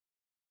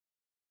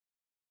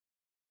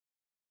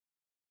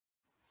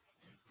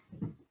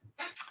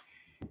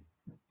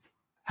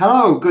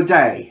Hello, good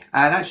day.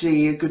 And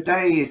actually, good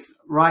day is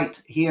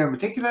right here in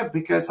particular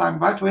because I'm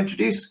about to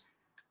introduce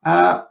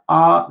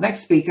our next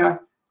speaker,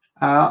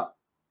 an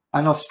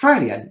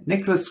Australian,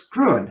 Nicholas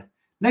Gruen.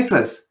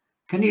 Nicholas,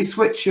 can you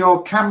switch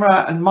your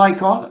camera and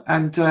mic on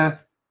and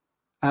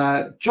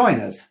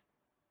join us?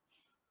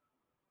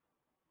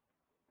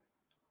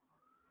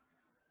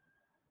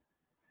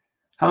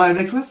 Hello,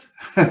 Nicholas.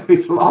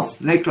 We've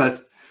lost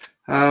Nicholas.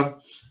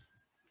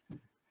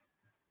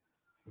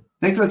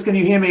 Nicholas, can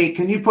you hear me?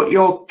 Can you put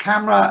your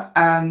camera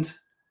and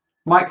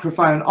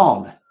microphone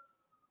on?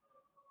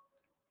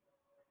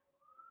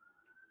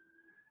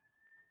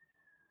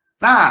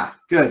 Ah,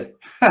 good.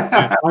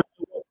 I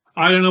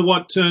don't know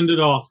what turned it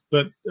off,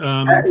 but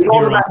it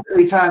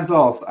automatically turns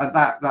off at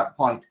that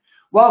point.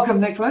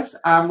 Welcome, Nicholas.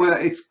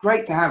 It's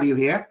great to have you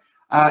here.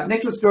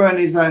 Nicholas Gruen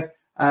is a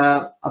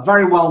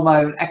very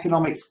well-known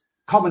economics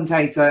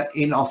commentator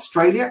in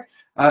Australia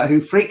who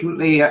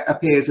frequently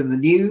appears in the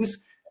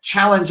news,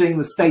 challenging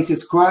the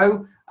status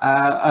quo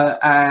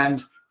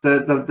and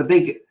the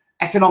big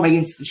economic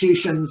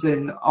institutions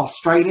in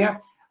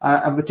Australia,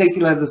 in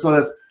particular the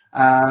sort of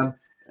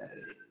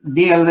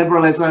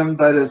neoliberalism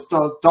that has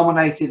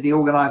dominated the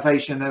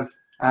organisation of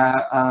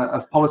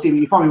policy.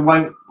 You probably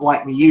won't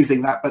like me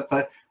using that, but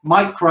the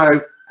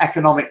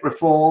microeconomic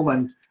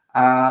reform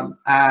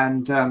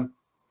and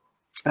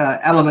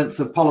elements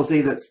of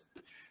policy that's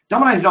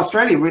dominated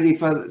Australia really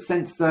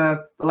since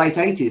the late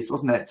 80s,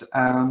 wasn't it?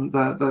 Early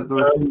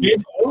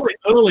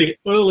 80s.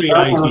 Early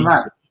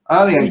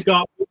 80s. We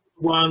got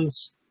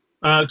ones.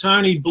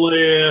 Tony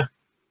Blair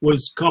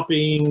was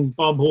copying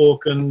Bob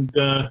Hawke and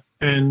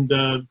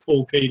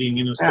Paul Keating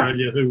in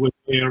Australia, who were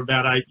there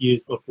about 8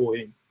 years before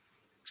him.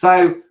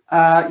 So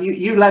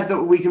you led that.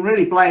 We can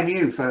really blame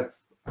you for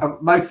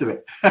most of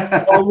it.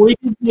 Well, we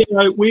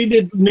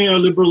did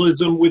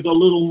neoliberalism with a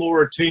little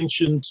more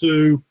attention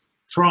to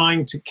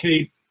trying to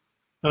keep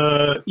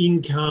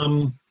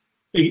income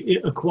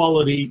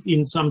equality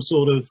in some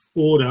sort of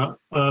order,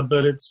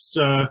 but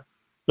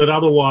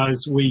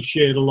otherwise we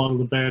shared a lot of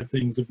the bad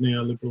things of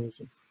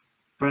neoliberalism.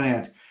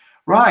 Brilliant.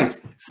 Right.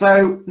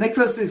 So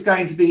Nicholas is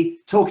going to be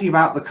talking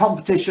about the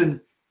competition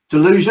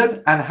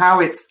delusion and how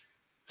it's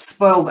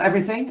spoiled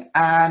everything.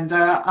 And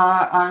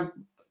I'm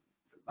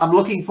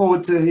looking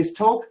forward to his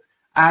talk,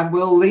 and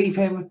we'll leave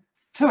him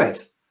to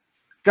it.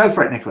 Go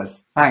for it,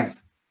 Nicholas.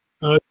 Thanks.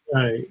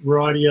 Okay,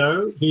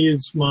 rightio.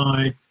 Here's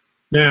my...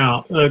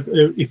 Now,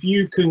 if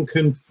you can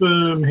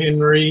confirm,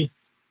 Henry,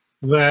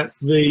 that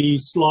the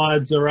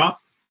slides are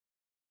up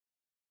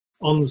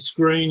on the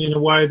screen in a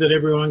way that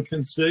everyone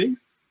can see.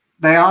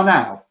 They are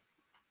now.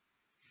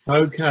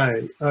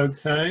 Okay,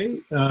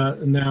 okay.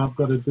 Now I've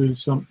got to do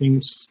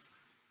something.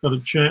 Got to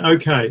change.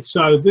 Okay,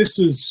 so this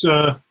is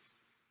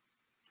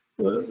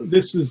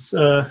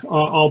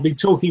I'll be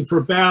talking for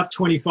about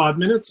 25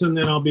 minutes, and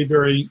then I'll be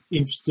very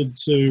interested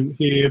to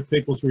hear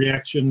people's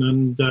reaction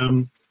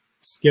and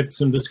get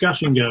some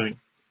discussion going.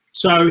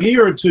 So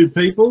here are two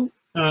people.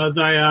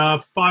 They are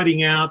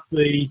fighting out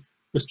the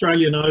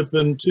Australian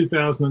Open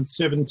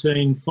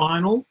 2017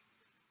 final,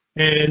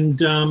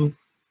 and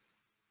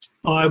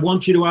I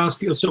want you to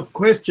ask yourself a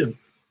question.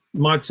 It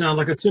might sound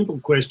like a simple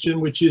question,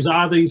 which is,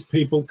 are these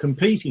people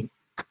competing?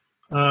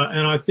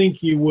 And I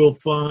think you will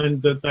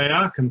find that they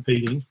are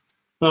competing.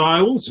 But I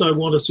also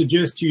want to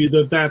suggest to you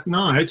that that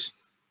night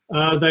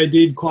they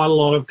did quite a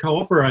lot of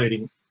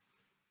cooperating.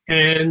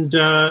 And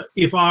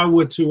if I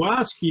were to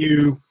ask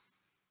you,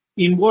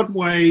 in what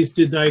ways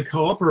did they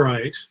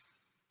cooperate?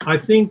 I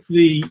think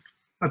the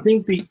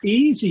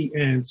easy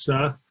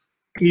answer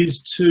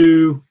is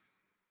to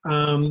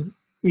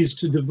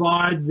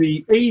divide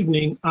the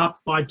evening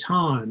up by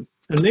time,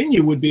 and then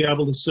you would be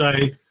able to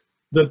say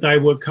that they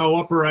were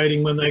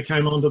cooperating when they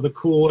came onto the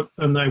court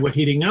and they were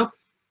hitting up,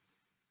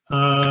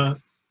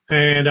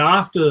 and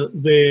after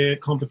their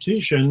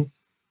competition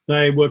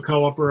they were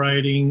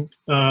cooperating.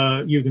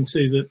 You can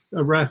see that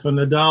Rafa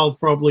Nadal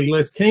probably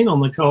less keen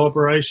on the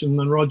cooperation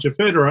than Roger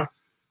Federer,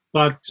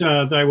 but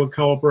they were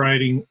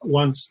cooperating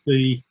once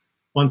the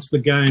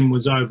game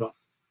was over.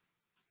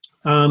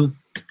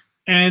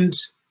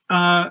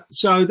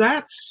 So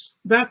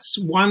that's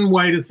one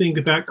way to think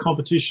about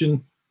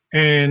competition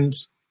and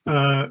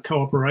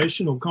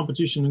cooperation, or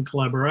competition and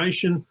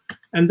collaboration,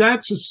 and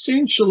that's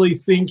essentially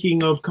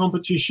thinking of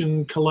competition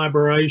and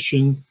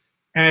collaboration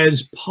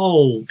as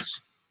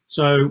poles.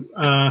 So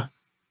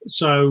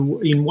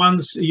in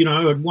one's,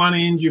 at one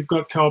end you've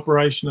got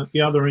cooperation, at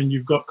the other end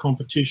you've got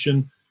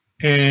competition,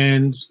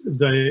 and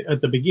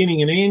at the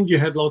beginning and end you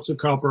had lots of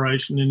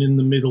cooperation, and in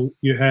the middle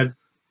you had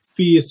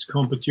fierce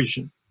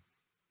competition.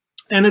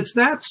 And it's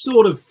that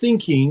sort of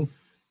thinking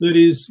that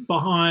is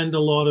behind a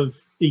lot of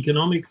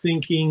economic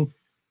thinking.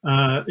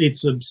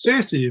 It's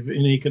obsessive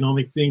in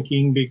economic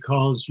thinking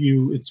because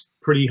it's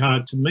pretty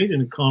hard to meet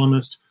an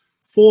economist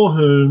for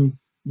whom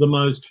the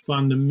most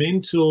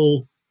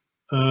fundamental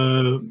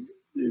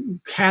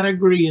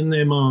category in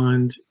their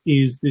mind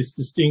is this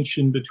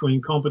distinction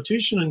between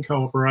competition and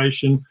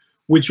cooperation,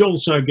 which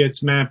also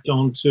gets mapped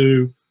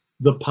onto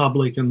the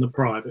public and the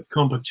private.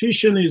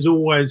 Competition is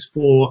always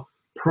for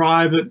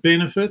private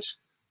benefit.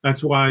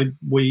 That's why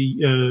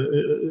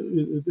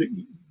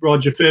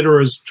Roger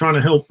Federer is trying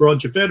to help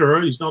Roger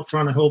Federer. He's not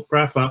trying to help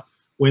Rafa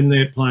when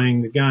they're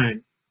playing the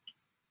game.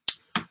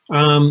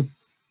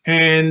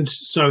 And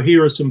so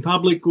here are some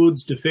public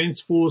goods: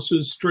 defence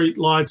forces, street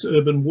lights,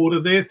 urban water.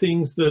 They're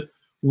things that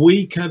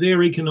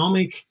they're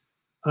economic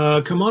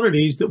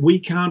commodities that we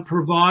can't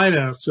provide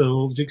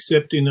ourselves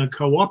except in a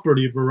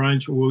cooperative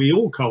arrangement where we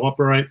all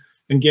cooperate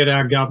and get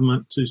our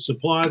government to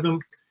supply them.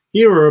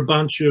 Here are a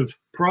bunch of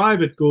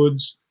private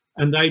goods,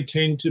 and they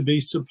tend to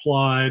be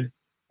supplied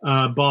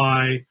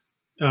by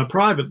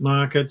private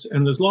markets,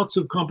 and there's lots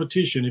of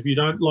competition. If you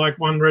don't like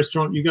one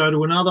restaurant, you go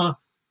to another.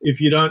 If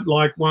you don't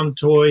like one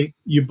toy,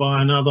 you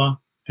buy another,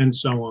 and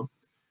so on.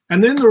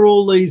 And then there are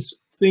all these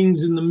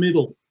things in the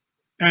middle,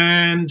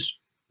 and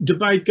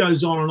debate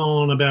goes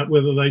on about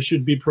whether they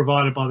should be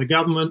provided by the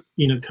government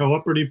in a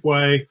cooperative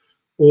way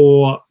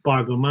or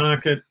by the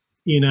market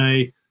in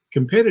a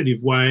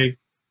competitive way.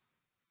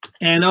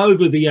 And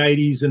over the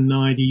 80s and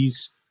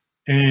 90s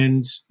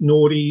and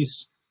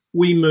noughties,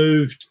 we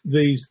moved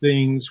these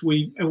things.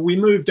 We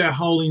moved our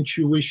whole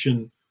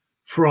intuition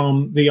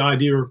from the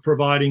idea of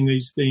providing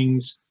these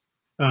things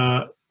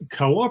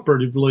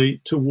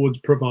cooperatively towards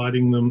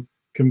providing them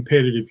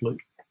competitively.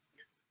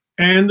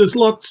 And there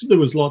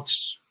was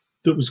lots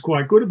that was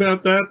quite good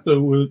about that.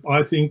 There were,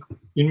 I think,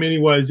 in many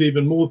ways,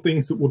 even more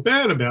things that were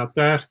bad about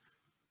that.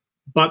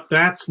 But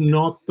that's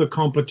not the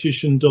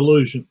competition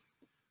delusion.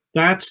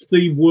 That's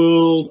the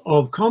world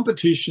of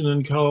competition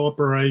and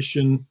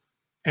cooperation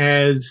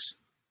as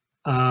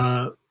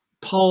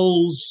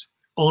poles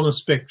on a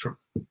spectrum.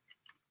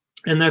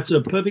 And that's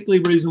a perfectly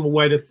reasonable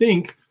way to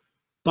think,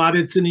 but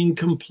it's an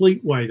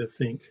incomplete way to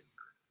think.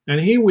 And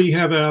here we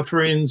have our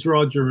friends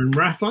Roger and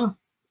Rafa,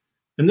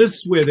 and this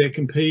is where they're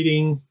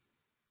competing.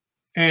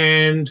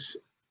 And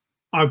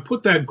I've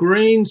put that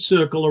green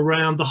circle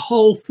around the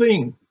whole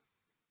thing,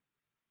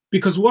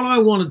 because what I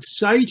wanted to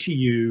say to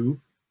you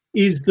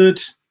is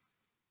that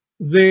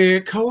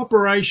their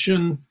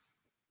cooperation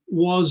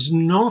was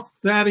not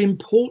that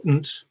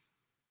important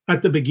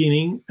at the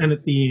beginning and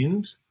at the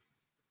end.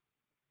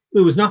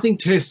 There was nothing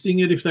testing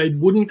it. If they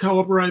wouldn't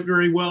cooperate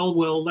very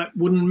well, that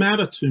wouldn't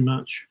matter too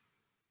much.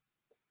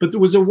 But there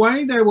was a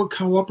way they were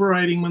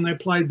cooperating when they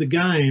played the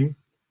game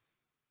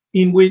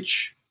in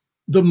which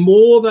the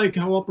more they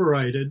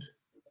cooperated,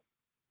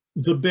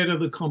 the better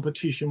the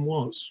competition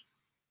was.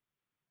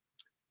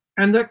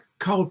 And that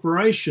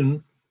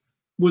cooperation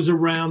was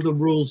around the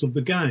rules of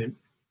the game.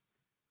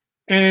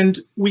 And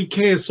we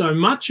care so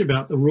much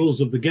about the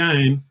rules of the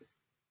game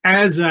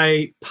as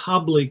a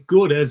public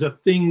good, as a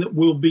thing that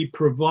will be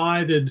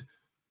provided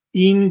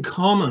in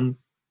common,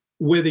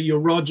 whether you're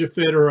Roger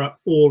Federer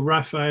or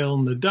Rafael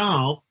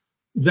Nadal,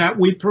 that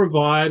we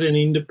provide an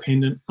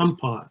independent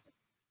umpire.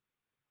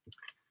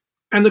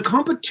 And the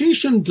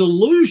competition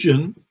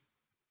delusion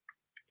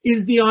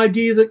is the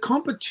idea that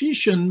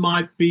competition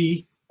might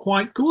be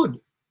quite good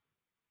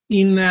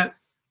in that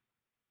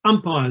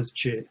umpire's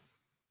chair.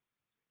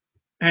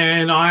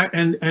 And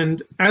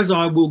as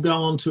I will go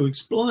on to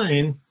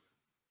explain,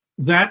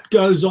 that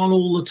goes on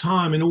all the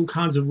time in all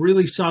kinds of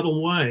really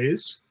subtle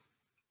ways,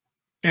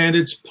 and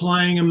it's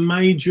playing a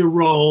major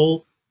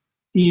role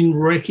in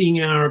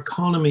wrecking our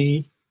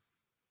economy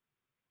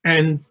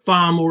and,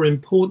 far more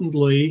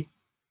importantly,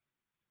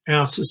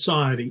 our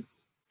society,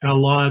 our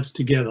lives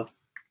together.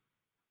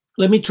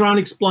 Let me try and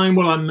explain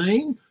what I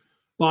mean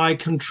by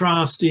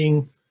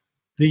contrasting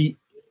the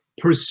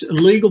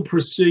legal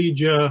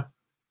procedure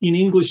in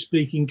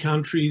English-speaking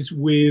countries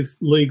with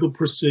legal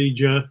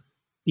procedure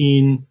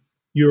in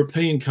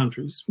European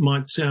countries.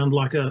 Might sound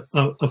like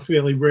a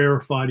fairly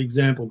rarefied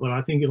example, but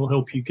I think it'll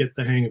help you get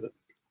the hang of it.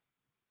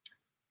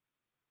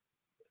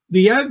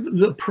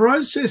 The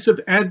process of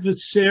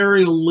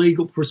adversarial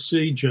legal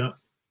procedure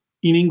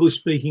in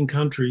English-speaking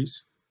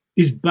countries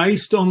is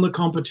based on the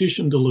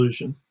competition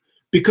delusion,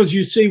 because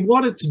you see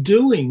what it's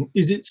doing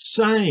is it's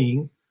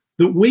saying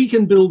that we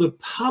can build a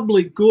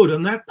public good,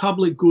 and that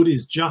public good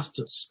is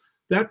justice.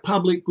 That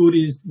public good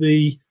is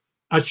a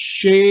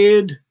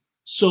shared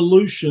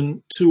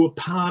solution to a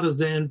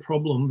partisan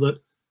problem that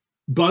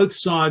both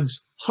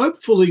sides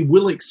hopefully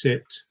will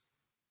accept,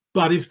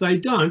 but if they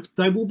don't,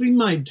 they will be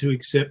made to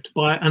accept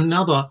by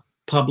another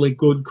public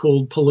good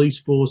called police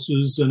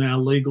forces and our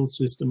legal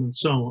system and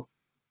so on.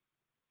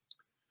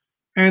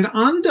 And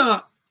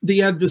under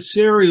the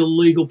adversarial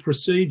legal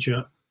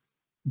procedure,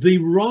 the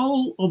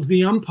role of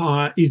the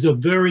umpire is a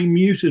very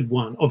muted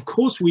one. Of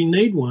course, we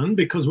need one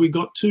because we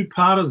got two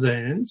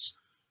partisans,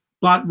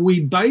 but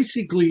we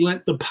basically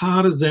let the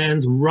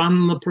partisans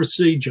run the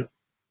procedure.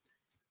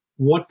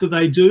 What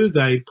do?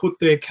 They put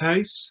their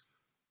case.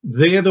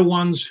 They're the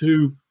ones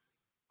who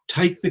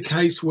take the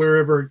case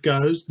wherever it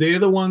goes. They're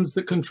the ones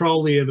that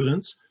control the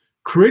evidence.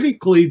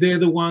 Critically, they're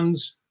the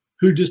ones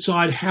who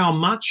decide how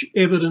much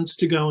evidence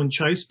to go and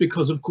chase,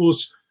 because, of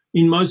course,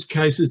 in most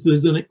cases,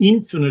 there's an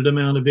infinite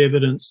amount of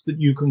evidence that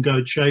you can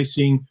go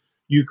chasing.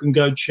 You can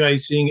go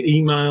chasing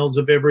emails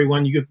of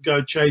everyone. You can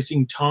go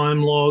chasing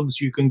time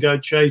logs. You can go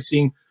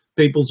chasing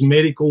people's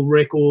medical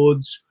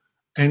records,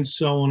 and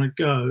so on it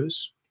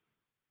goes.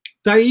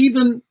 They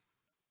even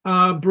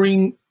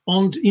bring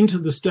on into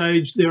the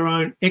stage their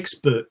own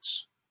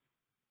experts.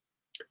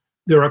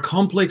 There are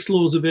complex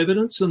laws of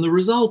evidence, and the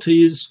result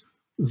is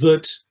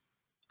that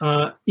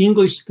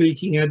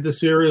English-speaking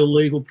adversarial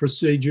legal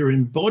procedure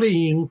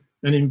embodying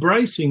and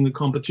embracing the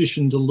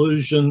competition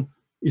delusion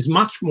is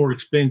much more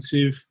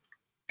expensive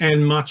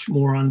and much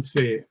more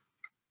unfair.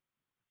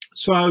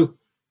 So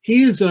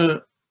here's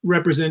a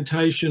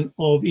representation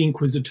of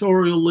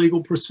inquisitorial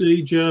legal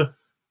procedure,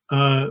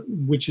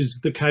 which is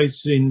the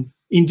case in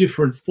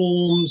different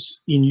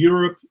forms in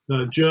Europe.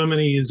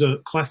 Germany is a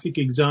classic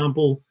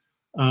example.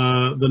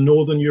 The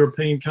Northern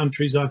European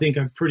countries, I think,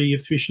 have pretty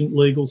efficient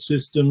legal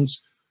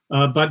systems.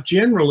 But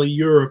generally,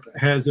 Europe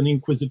has an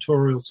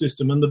inquisitorial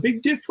system. And the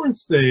big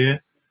difference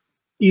there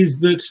is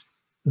that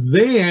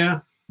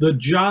there, the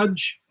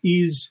judge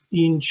is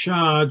in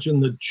charge,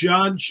 and the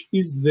judge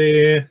is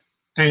there,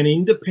 an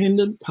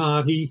independent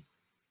party,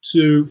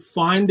 to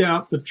find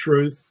out the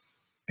truth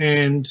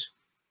and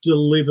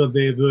deliver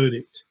their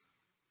verdict.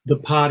 The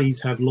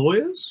parties have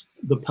lawyers.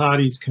 The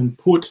parties can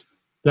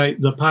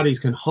the parties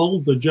can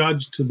hold the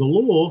judge to the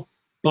law,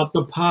 but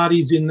the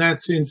parties in that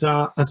sense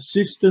are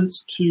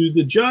assistants to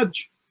the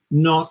judge,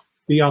 not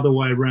the other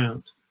way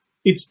around.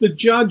 It's the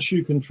judge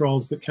who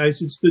controls the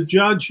case. It's the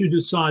judge who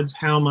decides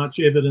how much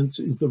evidence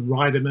is the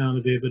right amount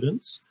of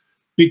evidence,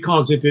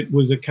 because if it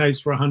was a case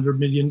for $100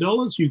 million,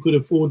 you could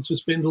afford to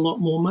spend a lot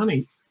more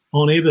money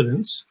on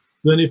evidence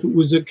than if it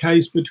was a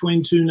case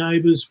between two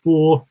neighbours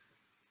for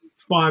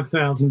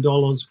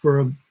 $5,000 for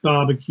a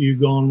barbecue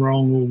gone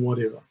wrong or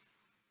whatever.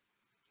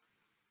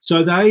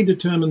 So they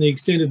determine the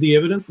extent of the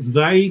evidence.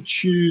 They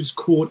choose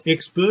court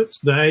experts.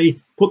 They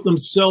put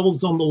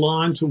themselves on the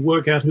line to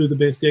work out who the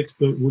best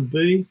expert would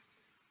be.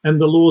 And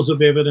the laws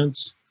of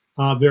evidence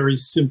are very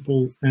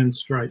simple and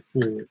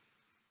straightforward.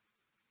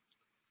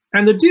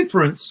 And the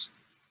difference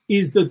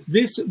is that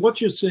what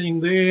you're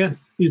seeing there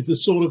is the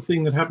sort of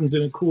thing that happens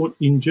in a court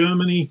in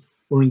Germany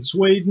or in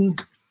Sweden.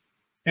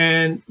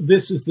 And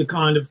this is the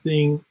kind of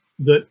thing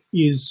that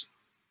is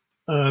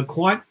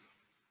quite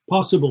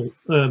possible,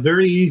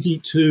 very easy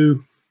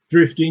to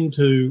drift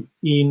into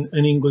in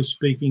an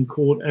English-speaking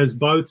court, as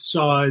both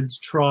sides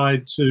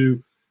try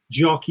to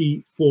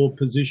jockey for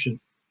position.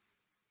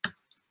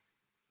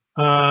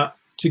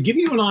 To give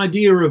you an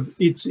idea of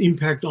its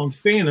impact on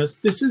fairness,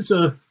 this is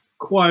a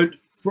quote.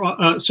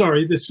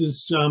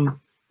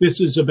 This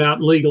is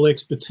about legal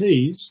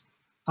expertise,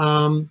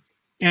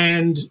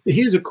 and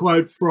here's a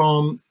quote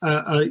from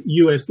a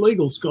US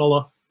legal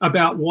scholar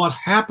about what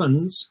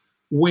happens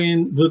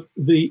when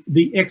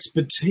the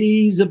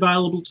expertise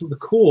available to the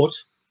court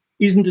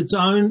isn't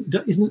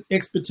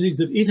expertise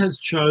that it has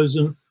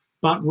chosen,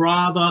 but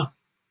rather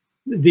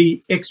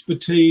the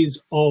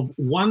expertise of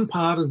one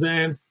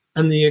partisan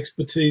and the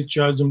expertise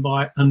chosen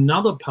by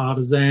another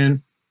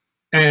partisan.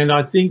 And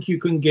I think you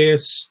can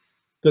guess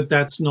that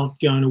that's not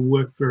going to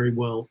work very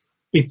well.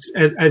 It's,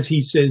 as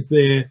he says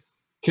there,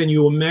 can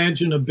you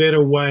imagine a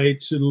better way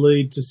to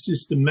lead to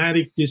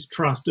systematic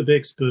distrust of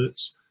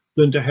experts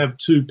than to have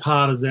two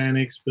partisan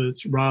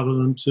experts rather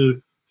than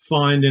to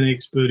find an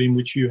expert in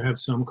which you have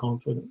some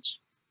confidence?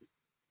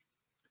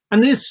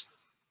 And this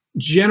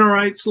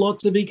generates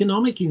lots of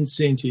economic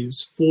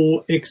incentives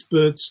for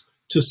experts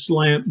to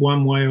slant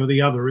one way or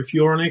the other. If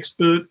you're an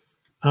expert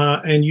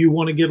and you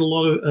want to get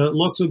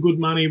lots of good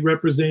money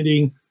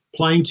representing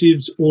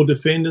plaintiffs or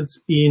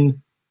defendants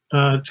in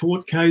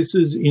tort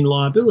cases, in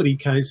liability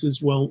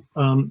cases, well,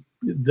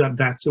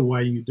 that's a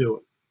way you do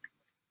it.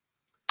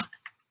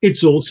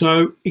 It's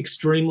also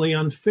extremely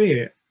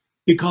unfair,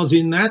 because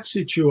in that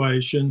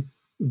situation,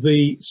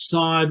 the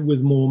side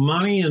with more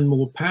money and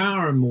more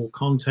power and more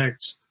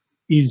contacts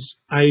is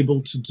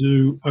able to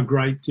do a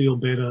great deal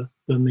better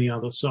than the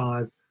other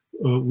side,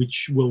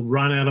 which will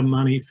run out of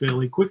money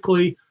fairly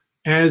quickly,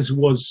 as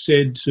was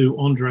said to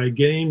Andre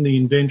Geim, the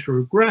inventor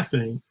of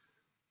graphene,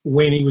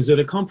 when he was at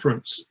a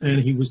conference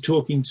and he was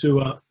talking to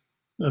a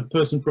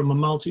person from a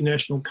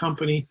multinational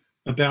company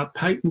about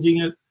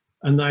patenting it,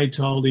 and they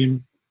told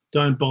him,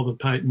 don't bother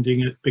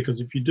patenting it,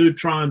 because if you do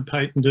try and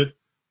patent it,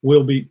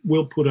 we'll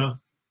put a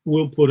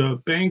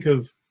bank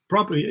of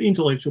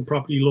intellectual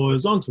property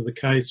lawyers onto the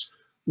case.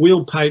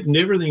 We'll patent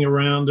everything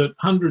around it,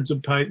 hundreds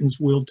of patents.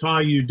 We'll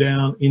tie you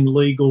down in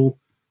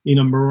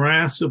a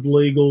morass of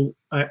legal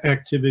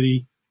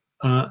activity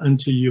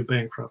until you're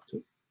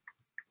bankrupted.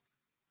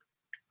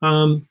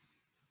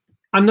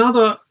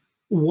 Another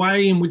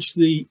way in which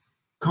the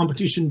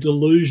competition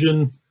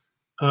delusion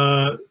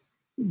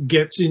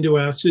gets into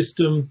our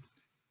system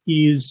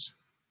is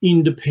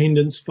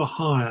independence for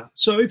hire.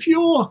 So if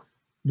you're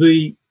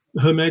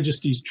Her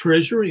Majesty's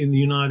Treasury in the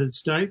United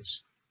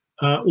States,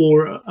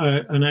 or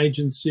an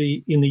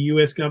agency in the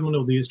US government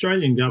or the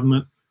Australian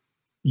government,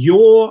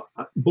 your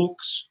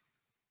books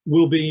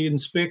will be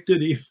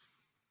inspected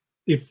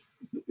if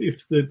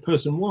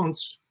person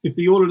wants, if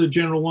the Auditor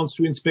General wants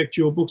to inspect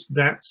your books,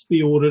 that's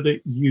the auditor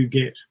you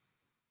get.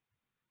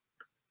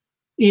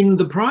 In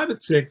the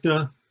private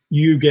sector,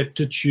 you get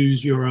to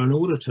choose your own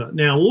auditor.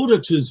 Now,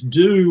 auditors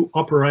do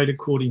operate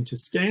according to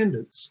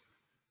standards,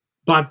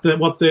 but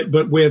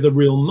where the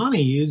real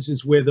money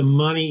is where the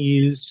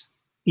money is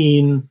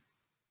in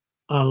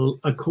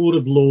a court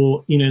of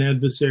law in an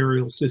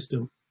adversarial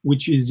system,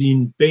 which is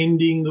in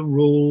bending the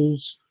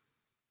rules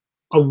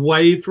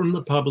away from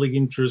the public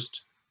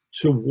interest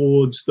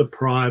towards the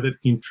private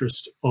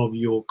interest of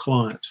your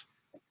client.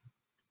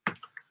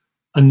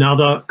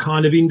 Another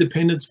kind of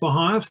independence for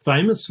hire,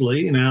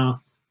 famously in our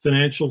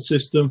financial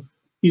system,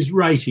 is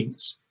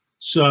ratings.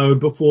 So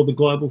before the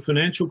global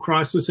financial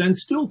crisis, and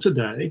still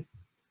today,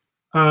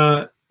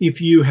 if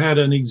you had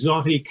an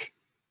exotic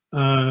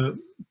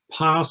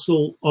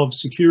parcel of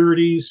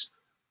securities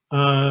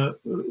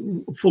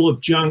full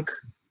of junk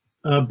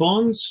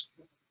bonds,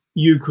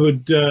 you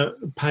could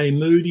pay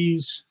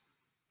Moody's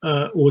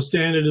or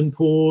Standard &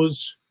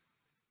 Poor's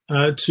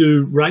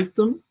to rate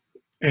them,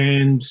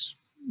 and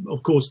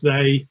of course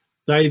they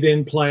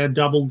then play a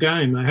double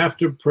game. They have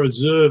to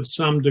preserve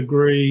some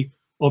degree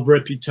of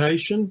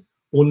reputation,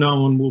 or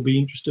no one will be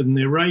interested in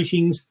their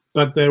ratings,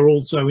 but they're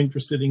also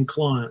interested in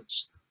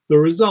clients. The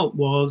result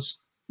was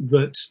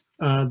that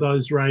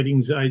those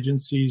ratings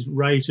agencies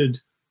rated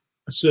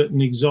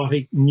certain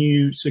exotic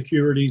new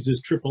securities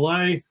as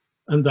AAA,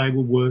 and they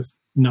were worth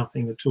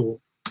nothing at all.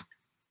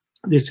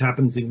 This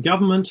happens in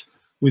government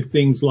with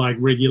things like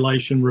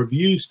regulation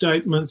review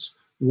statements,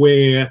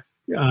 where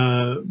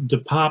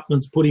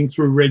departments putting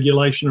through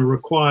regulation are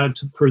required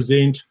to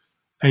present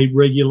a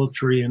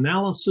regulatory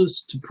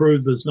analysis to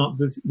prove there's not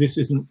this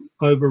isn't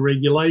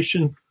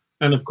over-regulation.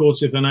 And of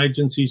course, if an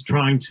agency is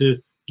trying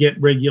to get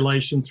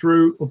regulation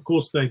through, of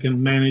course they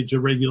can manage a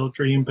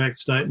regulatory impact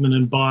statement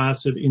and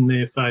bias it in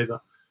their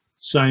favour.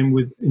 Same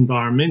with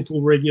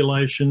environmental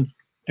regulation,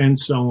 and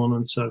so on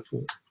and so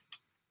forth.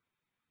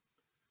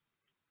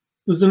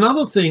 There's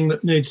another thing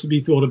that needs to be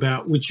thought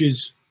about, which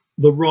is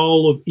the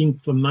role of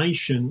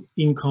information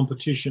in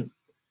competition.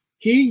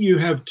 Here you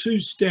have two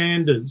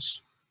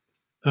standards.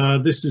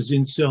 This is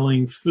in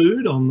selling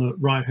food on the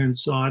right-hand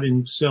side,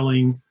 in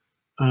selling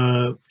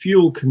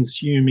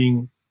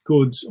fuel-consuming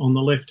goods on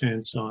the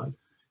left-hand side.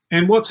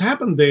 And what's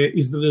happened there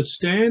is that a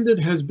standard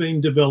has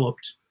been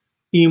developed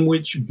in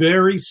which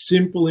very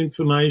simple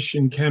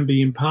information can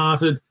be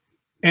imparted,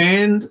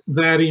 and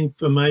that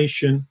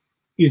information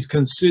is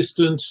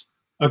consistent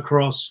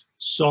across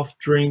soft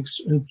drinks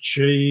and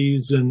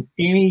cheese and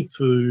any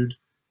food,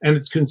 and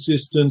it's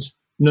consistent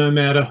no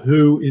matter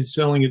who is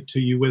selling it to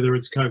you, whether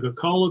it's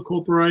Coca-Cola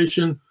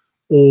Corporation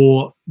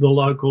or the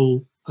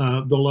local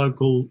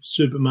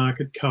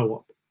supermarket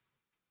co-op.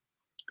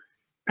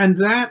 And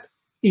that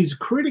is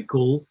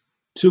critical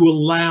to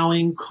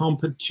allowing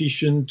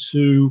competition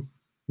to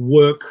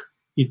work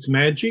its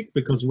magic,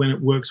 because when it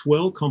works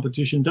well,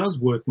 competition does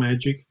work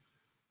magic.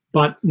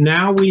 But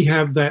now we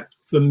have that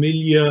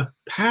familiar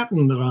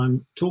pattern that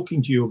I'm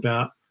talking to you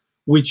about,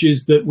 which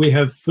is that we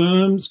have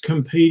firms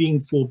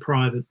competing for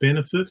private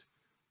benefit,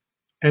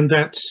 and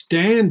that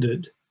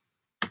standard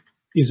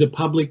is a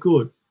public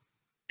good,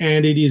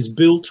 and it is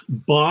built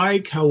by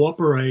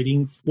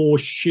cooperating for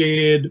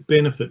shared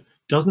benefit.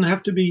 Doesn't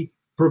have to be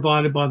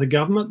provided by the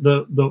government.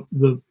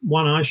 The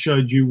one I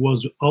showed you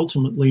was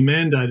ultimately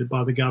mandated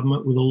by the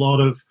government with a lot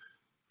of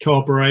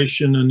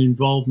cooperation and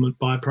involvement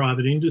by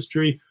private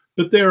industry.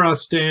 But there are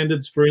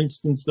standards, for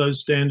instance, those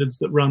standards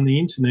that run the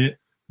internet,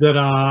 that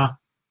are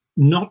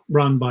not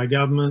run by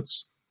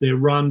governments. They're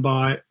run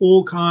by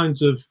all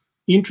kinds of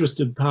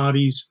interested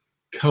parties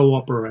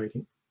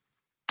cooperating.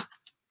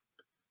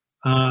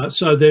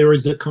 So there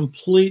is a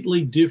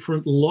completely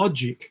different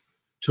logic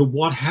to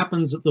what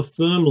happens at the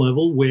firm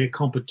level, where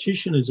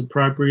competition is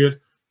appropriate,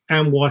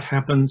 and what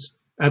happens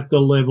at the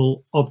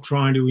level of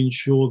trying to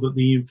ensure that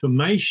the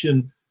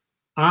information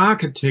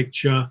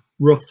architecture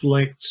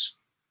reflects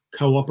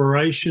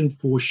cooperation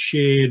for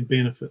shared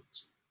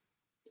benefits.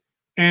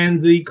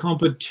 And the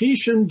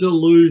competition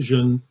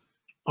delusion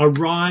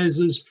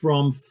arises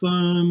from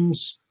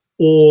firms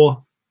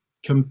or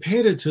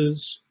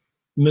competitors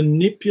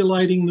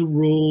manipulating the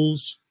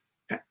rules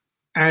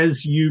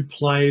as you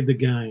play the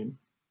game.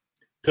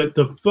 That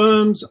the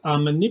firms are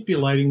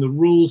manipulating the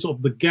rules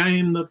of the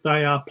game that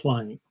they are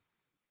playing.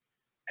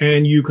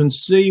 And you can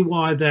see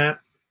why that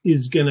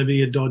is going to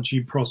be a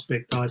dodgy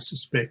prospect, I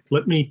suspect.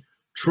 Let me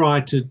try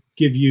to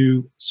give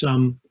you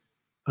some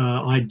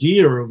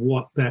idea of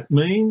what that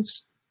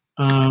means.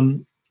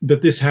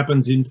 But this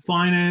happens in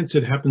finance,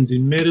 it happens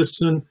in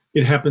medicine,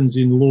 it happens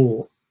in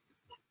law.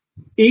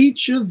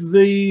 Each of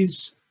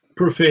these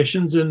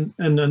professions and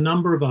a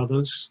number of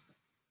others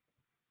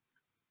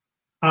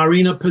are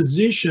in a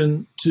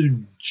position to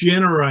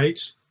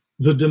generate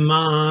the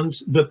demand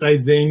that they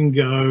then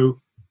go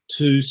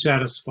to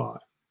satisfy.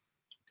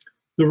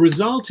 The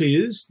result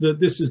is that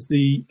this is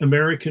the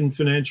American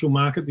financial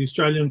market. The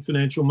Australian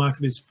financial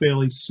market is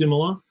fairly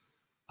similar.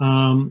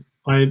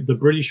 The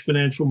British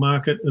financial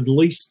market, at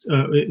least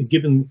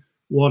given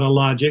what a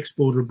large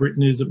exporter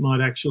Britain is, it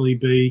might actually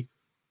be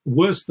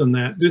worse than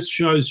that. This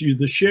shows you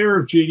the share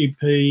of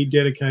GDP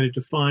dedicated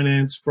to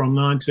finance from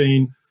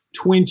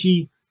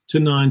 1920 to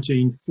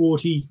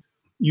 1940.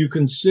 You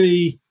can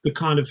see the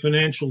kind of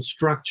financial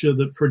structure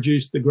that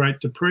produced the Great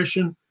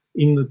Depression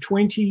in the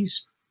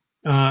 20s,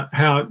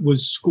 how it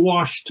was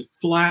squashed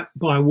flat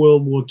by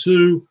World War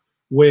II,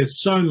 where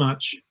so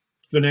much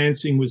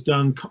financing was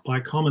done by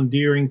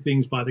commandeering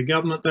things by the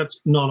government. That's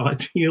not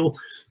ideal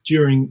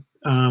during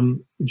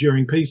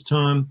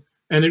peacetime.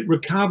 And it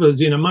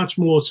recovers in a much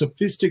more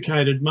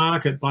sophisticated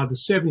market by the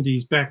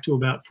 70s back to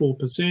about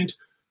 4%.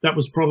 That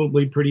was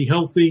probably pretty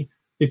healthy.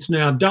 It's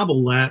now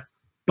double that,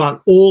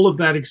 but all of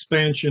that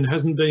expansion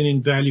hasn't been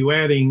in value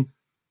adding.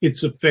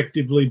 It's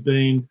effectively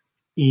been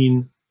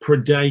in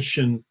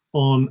predation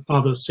on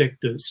other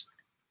sectors,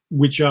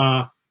 which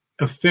are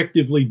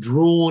effectively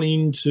drawn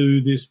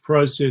into this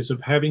process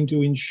of having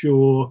to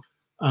insure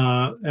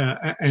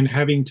and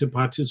having to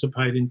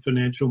participate in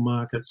financial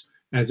markets.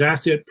 As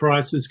asset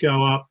prices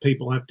go up,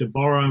 people have to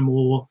borrow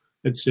more,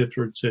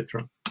 etc.,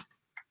 etc.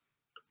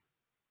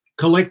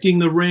 Collecting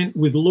the rent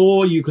with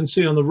law, you can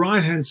see on the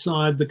right-hand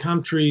side the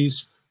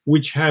countries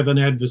which have an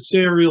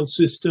adversarial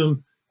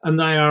system, and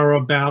they are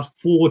about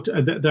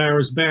they are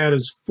as bad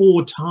as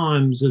 4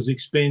 times as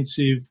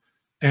expensive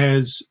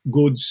as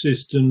good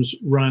systems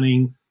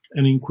running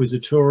an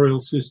inquisitorial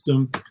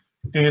system.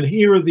 And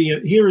here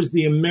is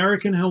the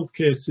American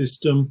healthcare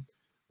system,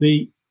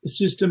 the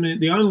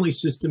only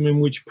system in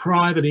which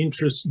private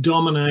interests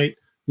dominate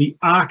the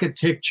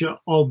architecture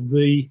of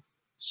the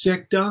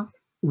sector,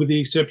 with the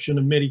exception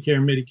of Medicare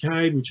and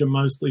Medicaid, which are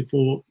mostly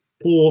for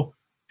poor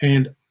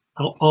and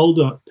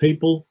older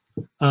people.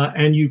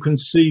 And you can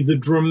see the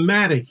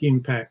dramatic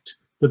impact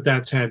that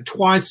that's had,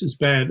 twice as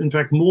bad, in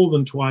fact, more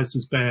than twice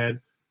as bad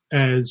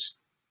as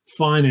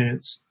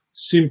finance,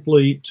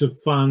 simply to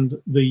fund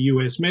the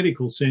US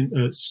medical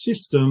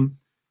system,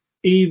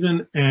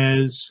 even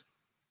as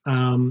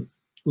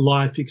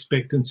life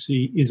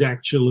expectancy is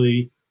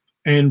actually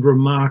and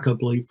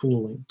remarkably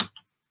falling.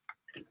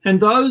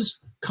 And those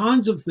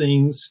kinds of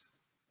things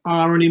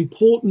are an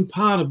important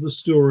part of the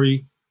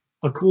story,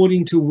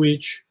 according to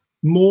which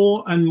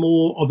more and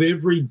more of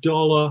every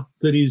dollar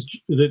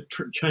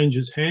that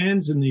changes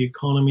hands in the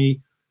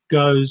economy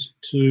goes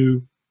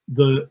to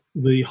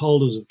the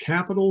holders of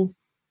capital,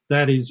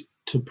 that is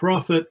to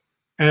profit,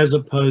 as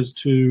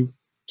opposed to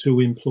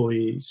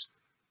employees.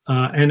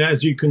 And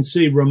as you can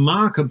see,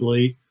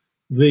 remarkably,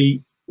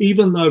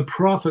 even though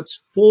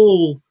profits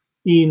fall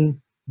in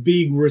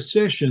big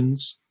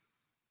recessions,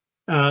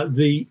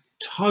 the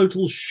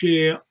total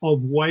share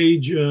of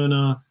wage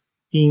earner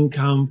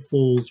income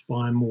falls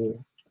by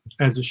more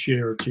as a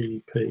share of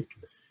GDP.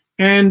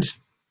 And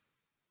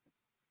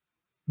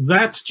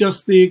that's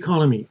just the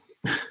economy.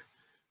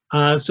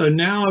 So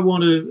now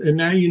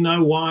now you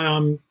know why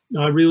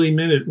I really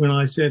meant it when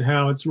I said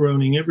how it's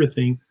ruining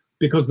everything,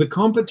 because the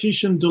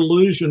competition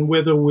delusion,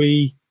 whether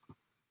we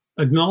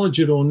acknowledge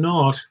it or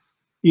not,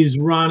 is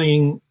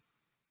running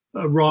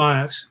a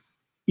riot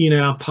in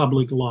our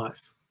public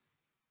life.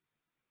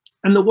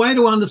 And the way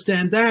to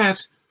understand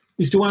that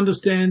is to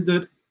understand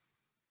that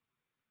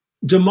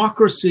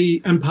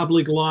democracy and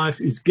public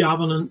life is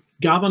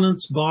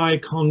governance by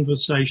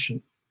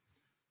conversation.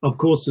 Of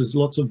course,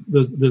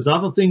 there's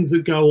other things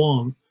that go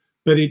on,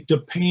 but it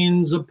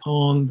depends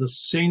upon the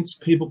sense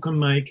people can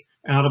make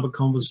out of a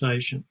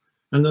conversation.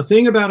 And the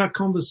thing about a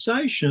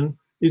conversation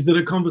is that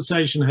a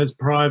conversation has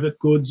private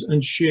goods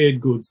and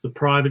shared goods. The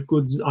private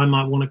goods, I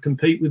might want to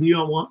compete with you.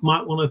 I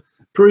might want to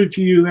prove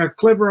to you how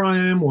clever I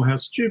am or how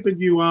stupid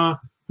you are.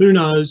 Who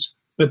knows?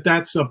 But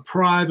that's a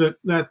private,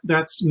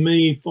 that's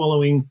me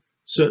following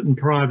certain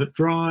private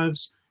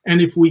drives.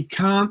 And if we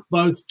can't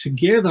both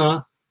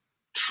together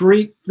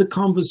treat the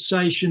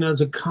conversation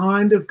as a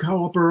kind of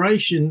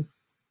cooperation,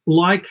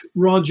 like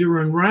Roger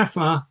and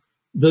Rafa,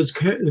 there's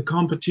the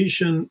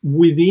competition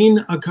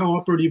within a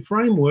cooperative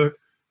framework,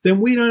 then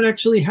we don't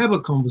actually have a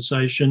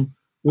conversation.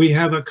 We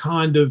have a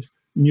kind of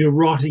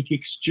neurotic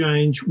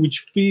exchange,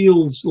 which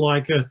feels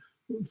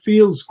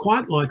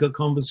quite like a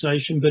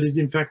conversation, but is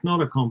in fact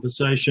not a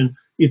conversation.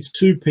 It's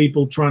two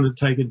people trying to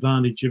take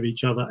advantage of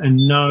each other, and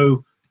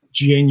no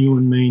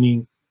genuine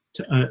meaning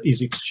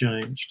is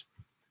exchanged.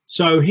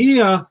 So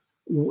here,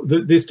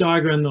 this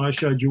diagram that I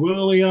showed you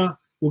earlier,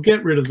 we'll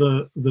get rid of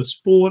the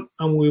sport,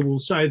 and we will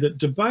say that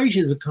debate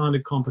is a kind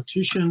of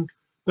competition,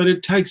 but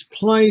it takes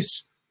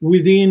place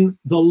within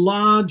the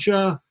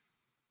larger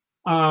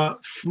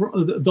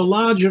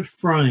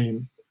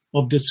frame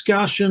of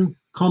discussion,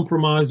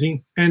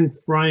 compromising, and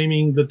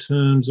framing the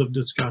terms of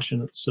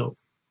discussion itself.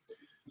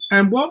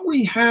 And what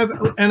we have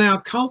in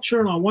our culture,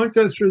 and I won't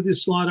go through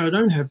this slide, I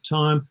don't have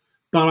time,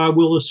 but I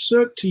will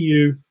assert to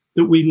you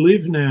that we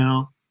live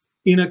now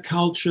in a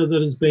culture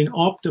that has been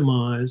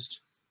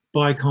optimized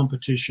by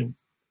competition.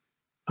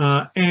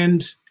 I've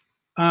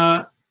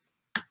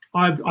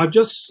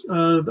just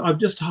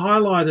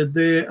highlighted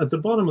there at the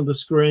bottom of the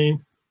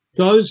screen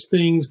those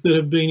things that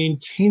have been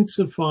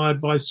intensified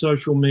by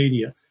social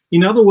media.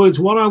 In other words,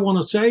 what I want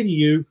to say to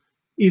you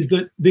is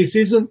that this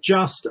isn't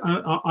just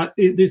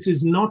this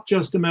is not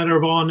just a matter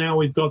of, oh, now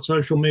we've got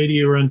social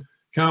media and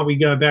can't we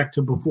go back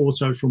to before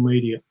social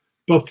media?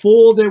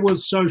 Before there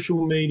was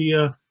social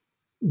media,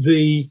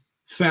 the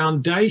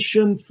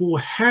foundation for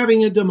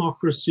having a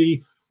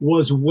democracy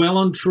was well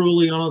and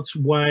truly on its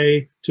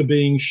way to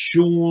being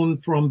shorn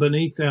from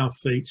beneath our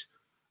feet.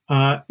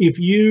 If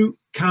you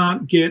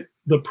can't get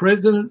the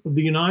President of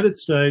the United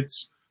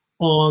States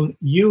on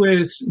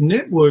US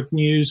network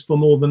news for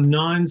more than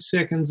 9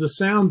 seconds a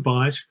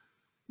soundbite,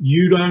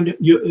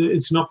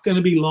 it's not going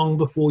to be long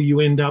before you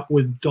end up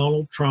with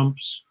Donald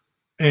Trump's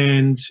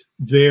and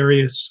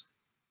various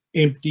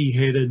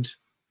empty-headed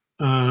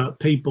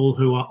people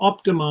who are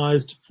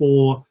optimized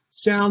for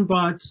sound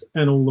bites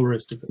and all the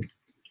rest of it.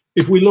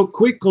 If we look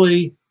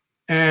quickly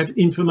at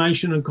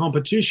information and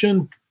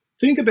competition,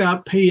 think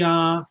about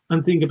PR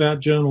and think about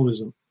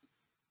journalism.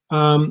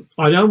 I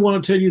don't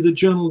want to tell you that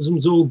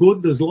journalism's all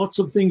good. There's lots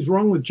of things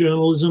wrong with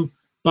journalism,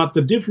 but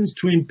the difference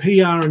between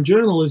PR and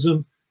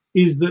journalism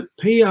is that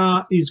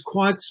PR is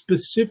quite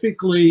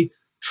specifically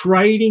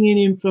trading in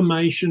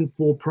information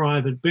for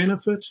private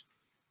benefit,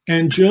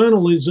 and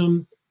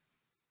journalism,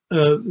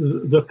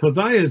 the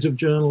purveyors of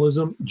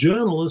journalism,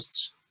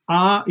 journalists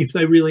are, if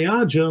they really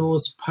are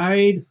journalists,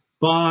 paid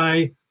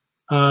by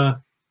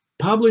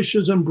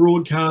publishers and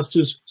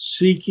broadcasters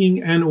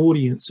seeking an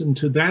audience. And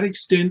to that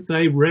extent,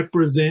 they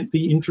represent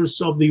the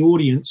interests of the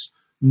audience,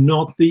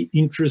 not the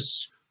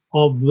interests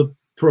of the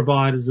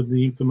providers of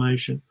the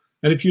information.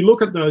 And if you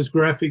look at those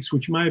graphics,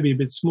 which may be a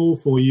bit small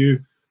for you,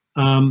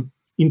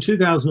 in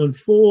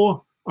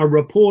 2004, a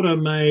reporter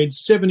made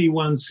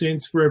 71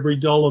 cents for every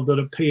dollar that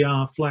a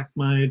PR flack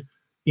made.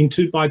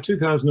 By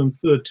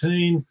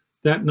 2013,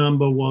 that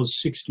number was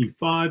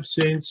 65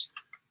 cents.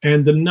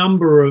 And the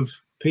number of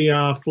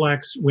PR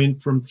flacks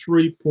went from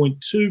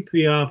 3.2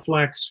 PR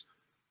flacks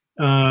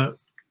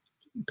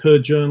per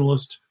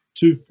journalist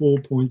to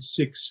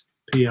 4.6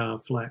 PR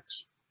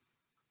flacks.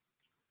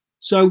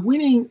 So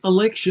winning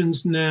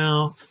elections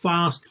now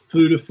fast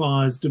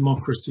foodifies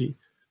democracy.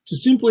 To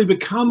simply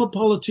become a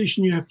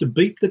politician, you have to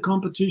beat the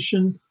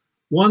competition.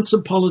 Once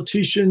a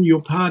politician,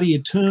 your party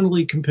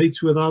eternally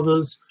competes with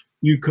others.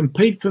 You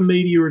compete for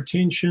media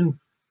attention,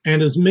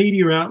 and as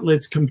media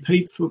outlets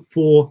compete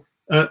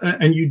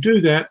and you do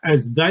that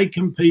as they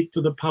compete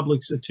for the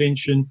public's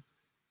attention.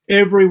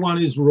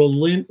 Everyone is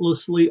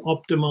relentlessly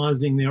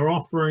optimizing their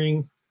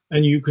offering,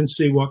 and you can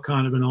see what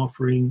kind of an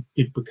offering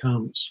it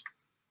becomes.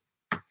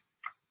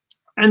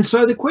 And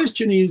so the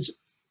question is,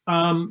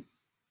 I'm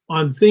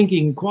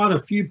thinking quite a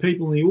few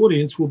people in the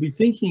audience will be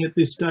thinking at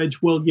this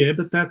stage, well, yeah,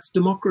 but that's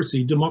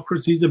democracy.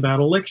 Democracy is about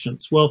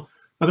elections. Well,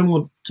 I don't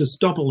want to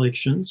stop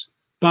elections,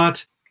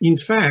 but in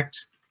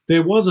fact,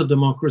 there was a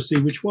democracy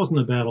which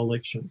wasn't about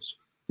elections.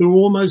 There were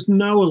almost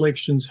no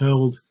elections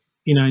held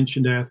in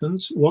ancient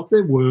Athens. What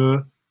there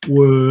were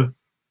what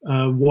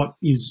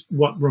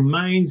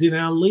remains in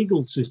our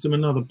legal system,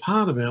 another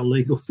part of our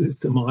legal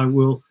system,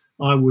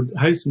 I would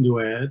hasten to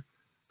add,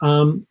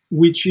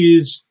 which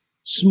is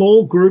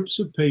small groups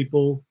of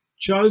people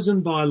chosen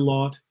by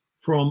lot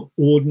from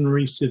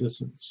ordinary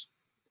citizens.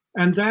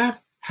 And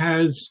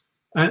that's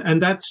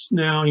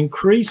now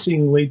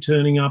increasingly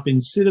turning up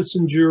in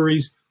citizen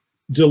juries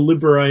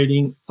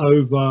deliberating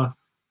over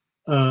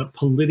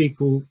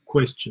political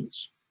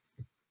questions.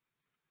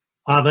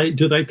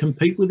 Do they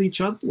compete with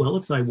each other? Well,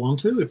 if they want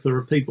to, if there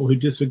are people who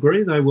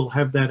disagree, they will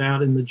have that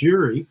out in the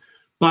jury.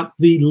 But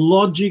the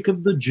logic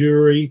of the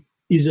jury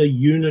is a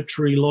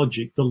unitary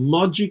logic. The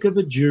logic of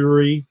a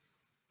jury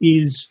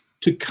is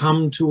to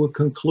come to a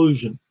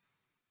conclusion,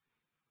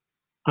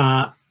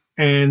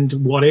 and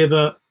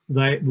whatever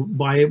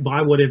by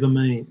whatever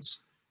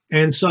means.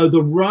 And so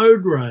the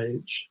road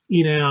rage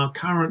in our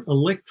current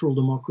electoral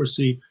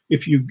democracy,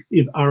 if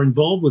are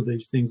involved with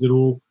these things at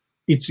all,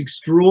 it's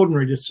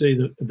extraordinary to see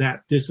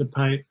that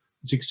dissipate.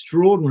 It's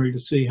extraordinary to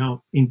see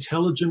how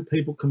intelligent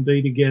people can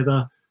be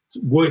together,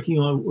 working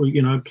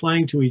on,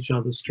 playing to each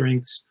other's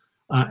strengths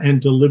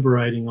and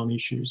deliberating on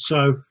issues.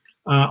 So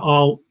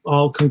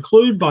I'll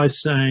conclude by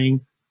saying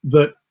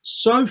that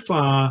so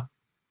far,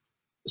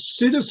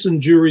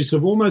 citizen juries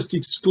have almost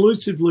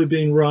exclusively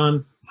been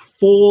run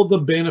for the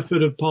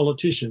benefit of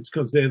politicians,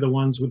 because they're the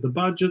ones with the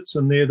budgets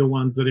and they're the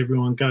ones that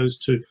everyone goes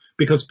to,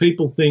 because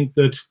people think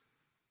that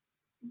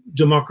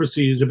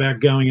democracy is about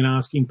going and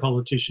asking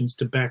politicians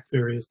to back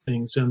various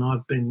things. And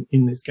I've been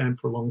in this game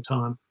for a long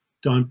time.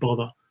 Don't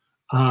bother.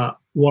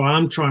 What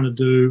I'm trying to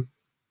do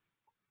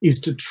is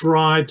to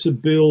try to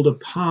build a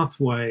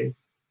pathway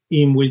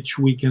in which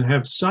we can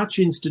have such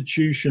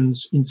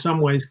institutions in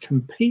some ways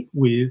compete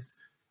with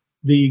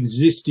the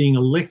existing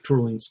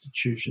electoral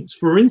institutions.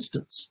 For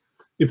instance,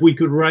 if we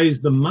could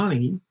raise the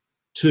money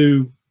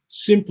to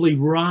simply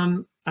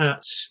run a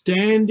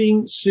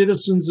standing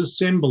citizens'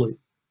 assembly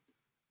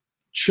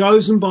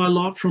chosen by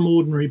lot from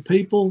ordinary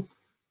people,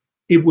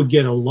 it would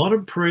get a lot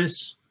of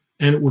press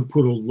and it would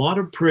put a lot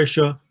of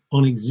pressure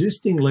on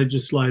existing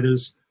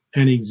legislators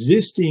and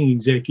existing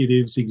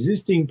executives,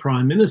 existing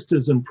prime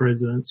ministers and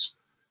presidents.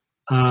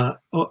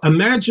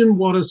 Imagine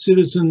what a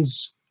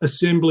citizens'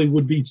 assembly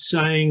would be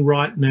saying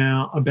right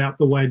now about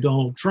the way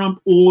Donald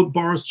Trump, or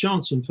Boris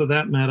Johnson for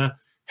that matter,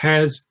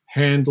 has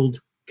handled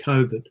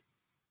COVID.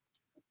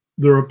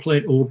 There are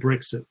plenty, or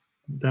Brexit.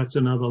 That's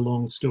another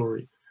long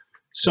story.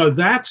 So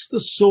that's the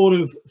sort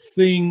of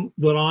thing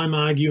that I'm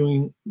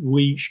arguing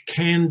we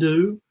can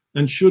do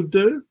and should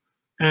do.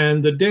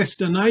 And the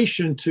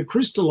destination to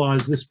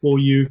crystallize this for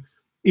you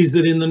is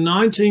that in the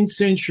 19th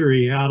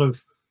century, out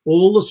of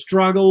all the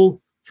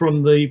struggle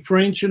from the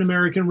French and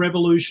American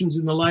revolutions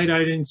in the late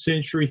 18th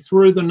century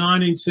through the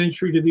 19th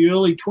century to the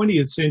early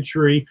 20th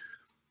century,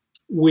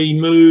 we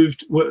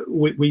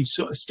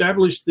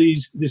established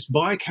this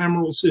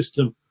bicameral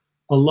system,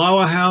 a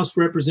lower house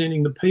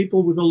representing the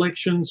people with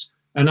elections,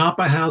 an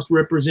upper house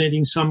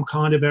representing some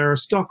kind of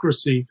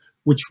aristocracy,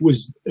 which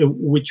was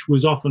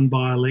often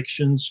by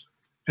elections.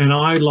 And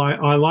I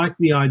like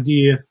the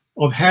idea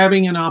of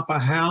having an upper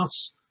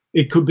house.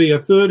 It could be a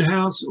third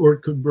house, or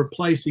it could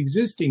replace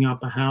existing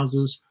upper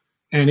houses,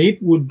 and it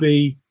would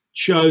be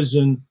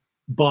chosen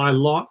by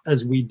lot,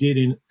 as we did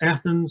in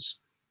Athens,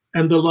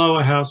 and the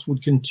lower house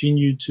would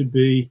continue to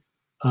be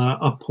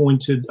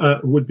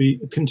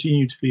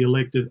continue to be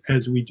elected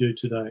as we do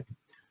today.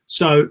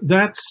 So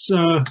that's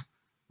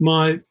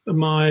my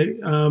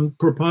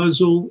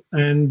proposal,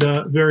 and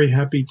very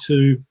happy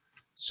to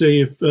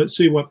see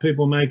what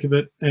people make of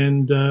it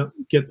and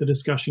get the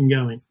discussion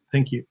going.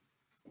 Thank you.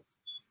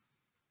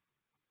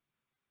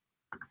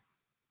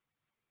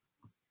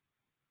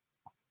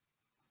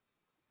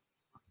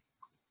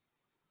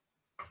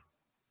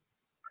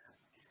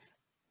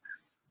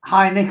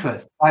 Hi,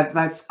 Nicholas.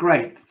 That's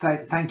great.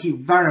 Thank you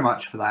very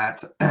much for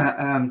that.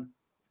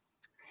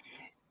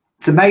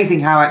 It's amazing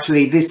how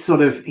actually this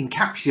sort of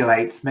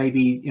encapsulates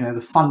maybe, you know,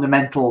 the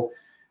fundamental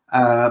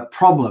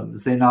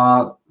problems in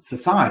our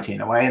society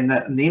in a way, and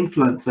the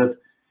influence of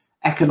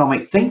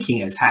economic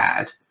thinking has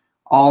had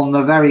on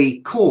the very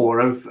core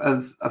of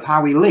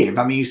how we live.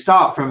 I mean, you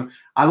start from,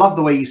 I love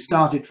the way you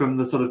started from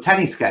the sort of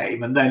tennis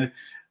game, and then,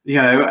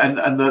 you know,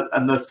 and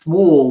the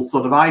small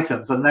sort of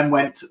items, and then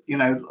went, you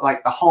know,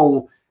 like the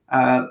whole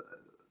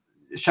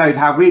showed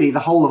how really the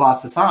whole of our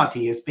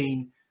society has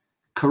been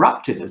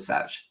corrupted as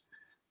such.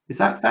 Is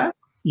that fair?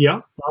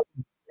 Yeah,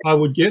 I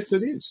would guess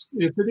it is.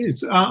 If it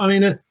is, I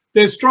mean,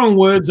 there's strong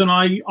words, and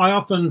I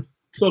often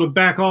sort of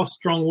back off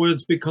strong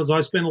words because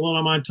I spend a lot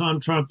of my time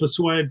trying to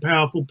persuade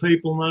powerful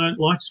people, and I don't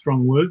like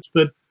strong words.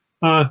 But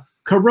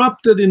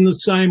corrupted in the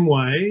same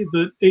way,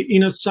 that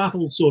in a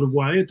subtle sort of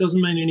way, it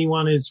doesn't mean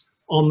anyone is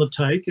on the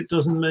take. It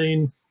doesn't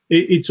mean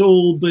it's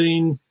all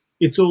been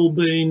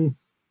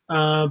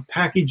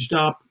packaged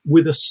up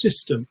with a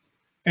system,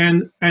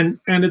 and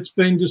it's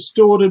been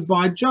distorted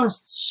by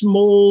just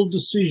small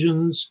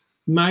decisions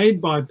made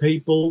by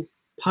people,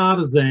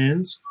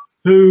 partisans,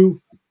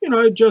 who, you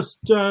know, just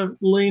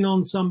lean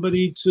on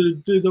somebody to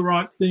do the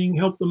right thing,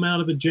 help them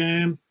out of a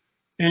jam,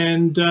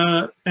 and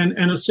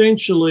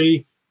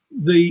essentially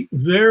the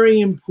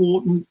very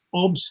important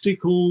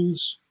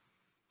obstacles,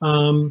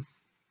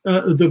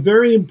 the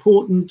very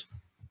important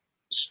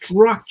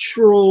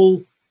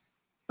structural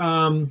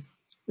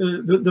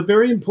the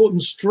very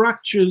important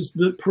structures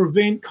that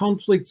prevent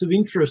conflicts of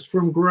interest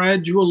from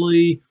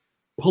gradually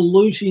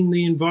polluting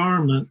the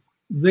environment,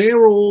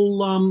 they're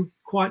all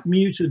quite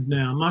muted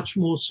now, much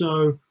more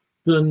so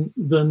than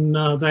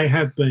they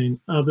have been.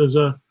 There's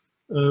a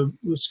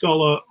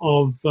scholar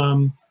of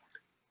the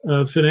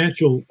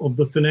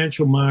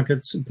financial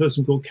markets, a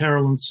person called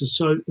Carolyn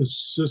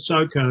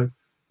Sissoko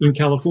in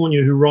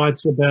California, who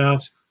writes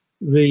about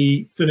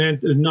the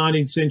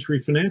 19th century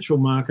financial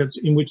markets,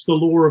 in which the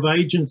law of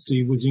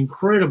agency was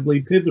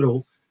incredibly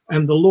pivotal.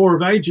 And the law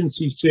of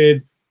agency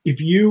said, if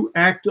you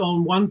act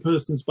on one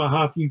person's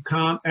behalf, you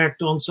can't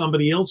act on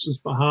somebody else's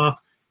behalf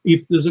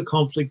if there's a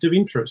conflict of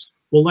interest.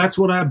 Well, that's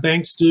what our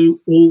banks do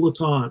all the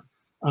time.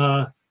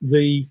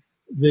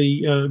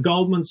 The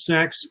Goldman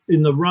Sachs,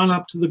 in the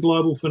run-up to the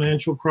global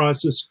financial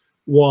crisis,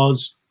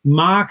 was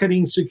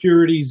marketing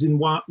securities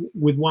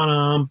with one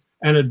arm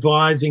and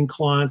advising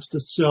clients to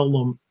sell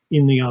them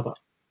in the other.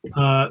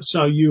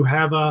 So you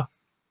have a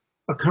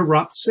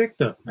corrupt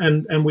sector,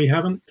 and we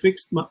haven't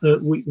fixed.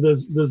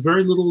 There's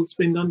very little that's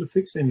been done to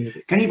fix any of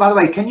it. Can you, by the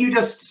way, can you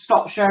just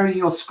stop sharing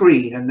your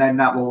screen, and then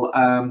that will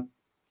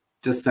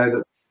just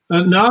so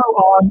that. No,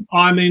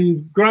 I'm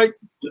in great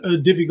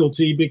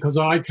difficulty because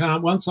I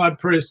can't. Once I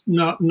press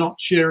not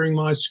sharing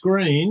my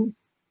screen,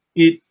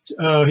 it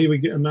here we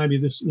go. Maybe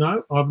this.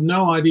 No, I've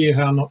no idea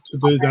how not to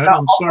do that.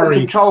 I'm sorry.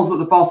 The controls at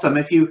the bottom.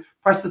 If you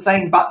press the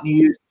same button you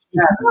use.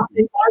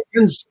 I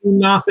can see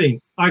nothing.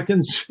 I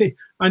can see.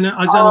 I know.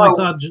 I sound like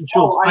Sergeant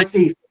Schultz. I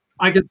see.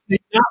 I can see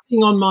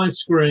nothing on my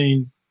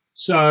screen,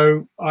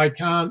 so I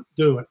can't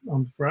do it.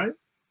 I'm afraid.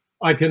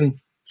 I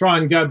can try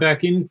and go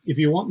back in if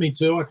you want me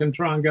to. I can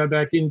try and go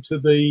back into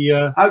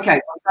the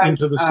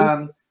into the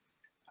system.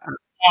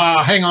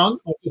 Hang on.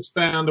 I just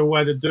found a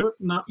way to do it.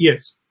 No,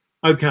 yes.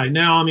 Okay.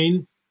 Now I'm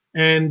in.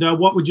 And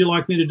what would you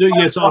like me to do?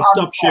 Yes, I'll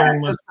stop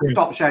sharing my screen.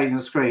 Stop sharing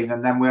the screen,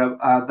 and then we'll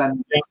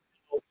then. Yeah.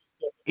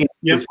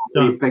 Yep,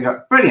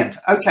 bigger. Brilliant.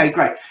 Okay,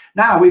 great.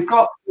 Now we've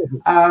got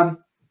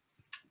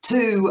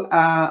two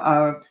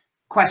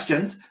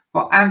questions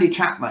for Andy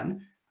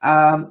Chapman.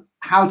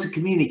 How to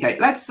communicate.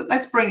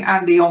 Let's bring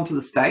Andy onto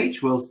the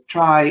stage. We'll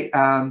try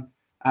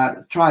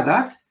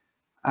that.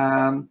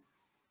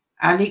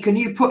 Andy, can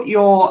you put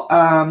your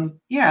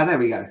yeah, there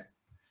we go.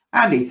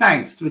 Andy,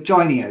 thanks for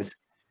joining us.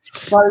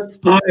 So,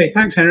 hi,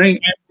 thanks, Henry.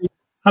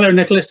 Hello,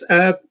 Nicholas.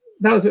 That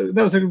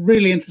was a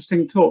really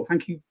interesting talk.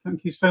 Thank you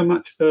so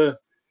much for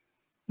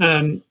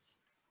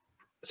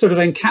sort of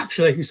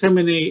encapsulating so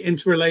many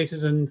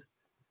interrelated and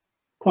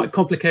quite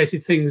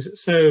complicated things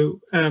so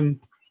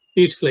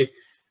beautifully.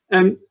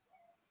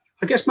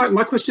 I guess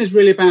my question is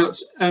really about.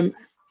 I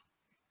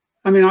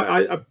mean,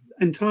 I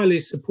entirely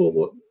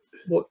support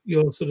what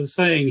you're sort of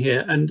saying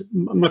here, and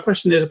my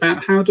question is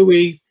about how do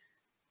we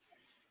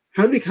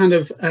kind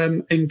of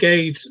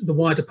engage the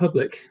wider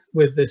public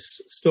with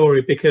this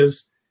story?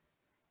 Because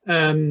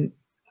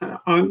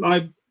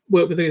I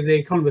work with the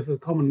Economist for the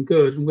Common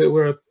Good, and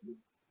we're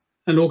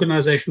an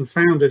organisation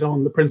founded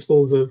on the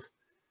principles of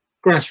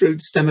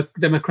grassroots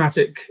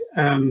democratic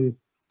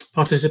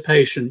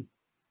participation.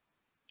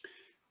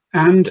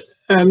 And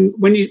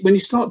when you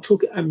start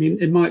talking, I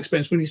mean, in my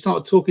experience, when you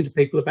start talking to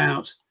people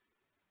about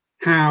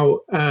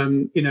how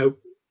you know,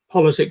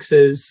 politics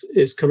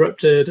is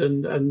corrupted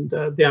and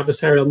the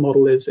adversarial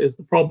model is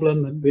the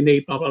problem, and we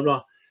need blah blah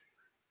blah,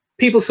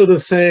 people sort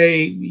of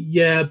say,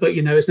 yeah, but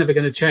you know, it's never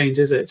going to change,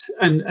 is it?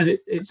 And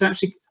it's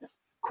actually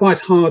quite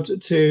hard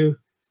to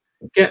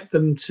get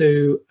them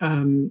to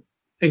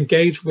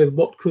engage with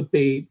what could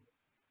be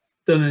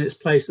done in its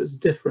place that's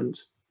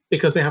different,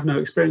 because they have no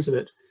experience of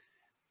it.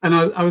 And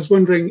I was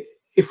wondering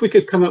if we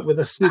could come up with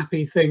a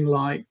snappy thing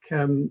like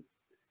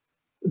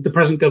the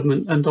present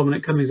government and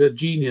Dominic Cummings are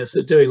genius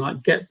at doing,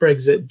 like get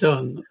Brexit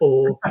done,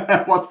 or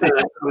what's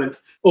the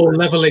or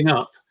levelling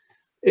up.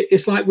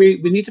 It's like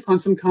we need to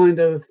find some kind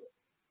of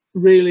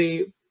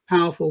really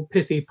powerful,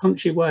 pithy,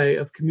 punchy way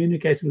of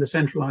communicating the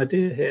central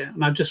idea here.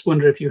 And I just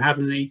wonder if you had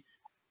any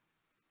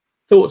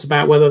thoughts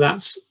about whether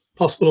that's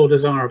possible or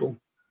desirable.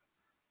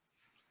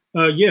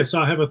 Yes,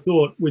 I have a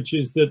thought, which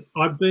is that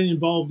I've been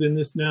involved in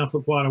this now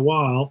for quite a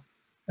while,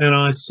 and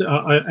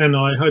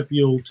I hope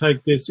you'll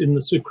take this in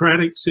the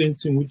Socratic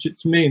sense in which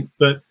it's meant.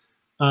 But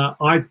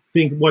I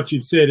think what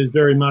you've said is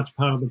very much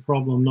part of the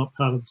problem, not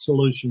part of the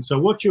solution. So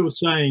what you're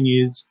saying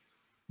is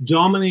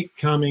Dominic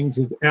Cummings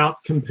is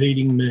out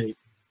competing me,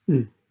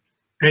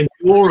 and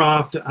you're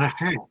after a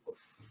hack.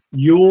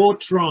 You're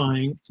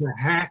trying to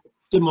hack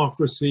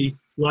democracy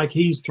like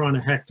he's trying to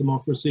hack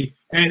democracy,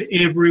 and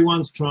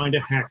everyone's trying to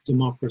hack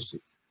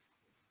democracy.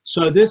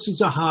 So this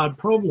is a hard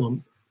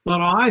problem, but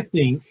I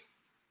think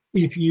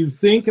if you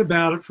think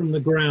about it from the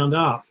ground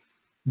up,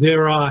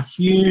 there are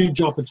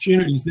huge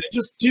opportunities. They're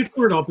just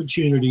different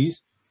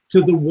opportunities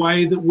to the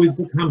way that we've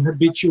become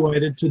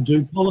habituated to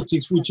do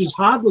politics, which is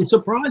hardly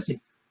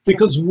surprising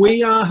because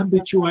we are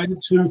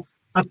habituated to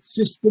a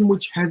system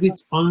which has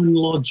its own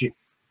logic.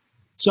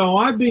 So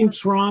I've been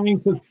trying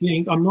to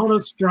think, I'm not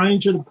a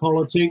stranger to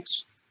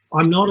politics.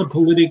 I'm not a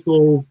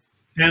political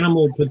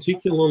animal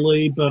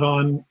particularly, but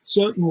I'm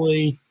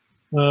certainly,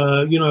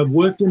 you know, I've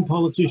worked in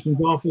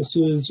politicians'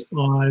 offices.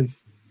 I've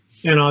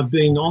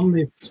been on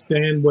this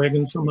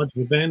bandwagon, so much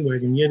of a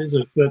bandwagon yet, is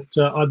it? But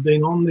I've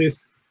been on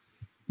this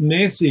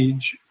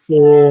message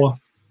for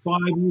 5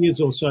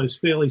 years or so,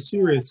 fairly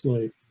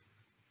seriously.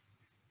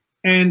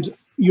 And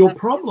your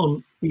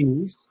problem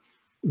is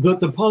that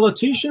the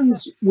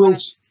politicians will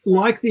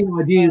like the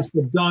ideas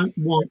but don't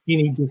want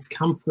any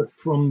discomfort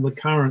from the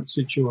current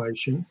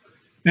situation.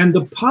 And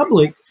the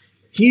public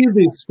hear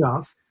this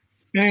stuff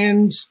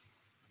and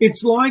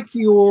it's like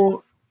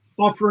you're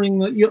offering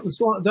that. It's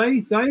like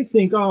they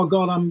think, oh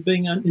God, I'm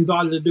being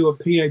invited to do a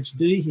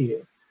PhD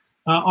here.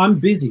 I'm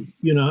busy,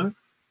 you know.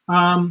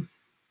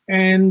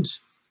 And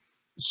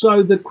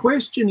so the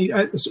question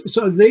is,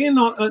 so they're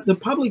not, the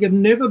public have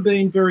never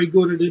been very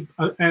good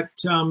at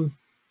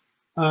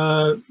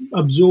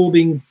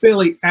absorbing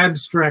fairly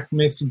abstract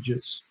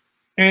messages.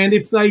 And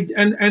if they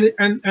and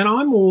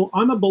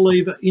I'm a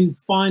believer in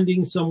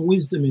finding some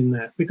wisdom in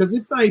that, because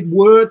if they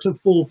were to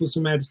fall for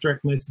some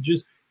abstract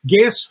messages,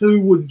 guess who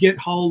would get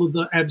hold of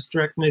the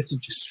abstract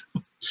messages?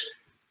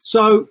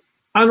 So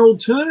an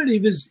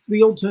alternative is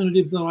the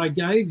alternative that I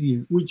gave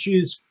you, which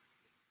is,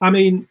 I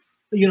mean,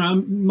 you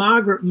know,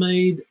 Margaret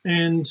Mead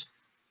and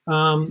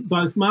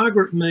both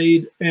Margaret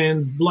Mead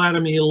and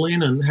Vladimir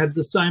Lenin had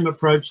the same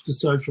approach to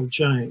social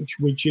change,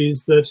 which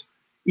is that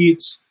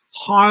it's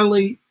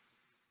highly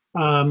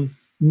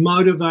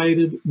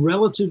motivated,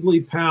 relatively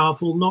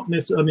powerful, not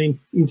necessarily, I mean,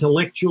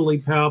 intellectually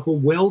powerful,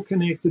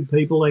 well-connected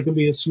people. They can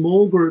be a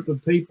small group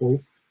of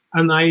people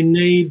and they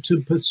need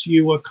to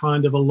pursue a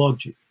kind of a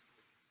logic.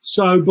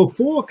 So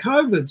before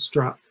COVID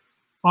struck,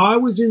 I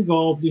was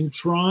involved in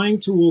trying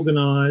to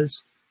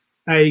organise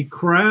a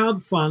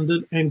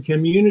crowd-funded and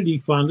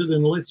community-funded,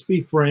 and let's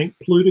be frank,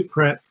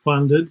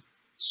 plutocrat-funded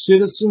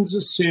citizens'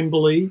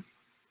 assembly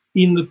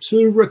in the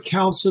two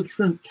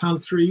recalcitrant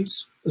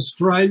countries,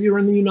 Australia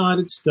and the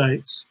United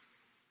States,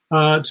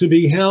 to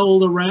be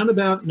held around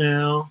about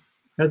now,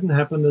 hasn't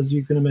happened as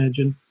you can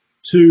imagine,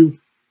 to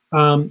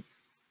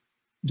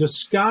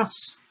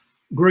discuss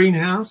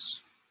greenhouse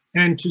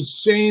and to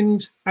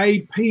send a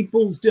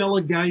people's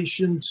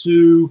delegation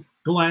to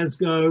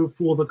Glasgow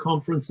for the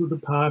Conference of the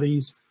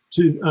Parties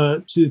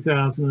to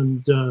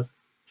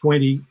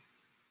 2020,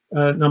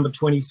 number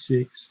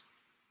 26.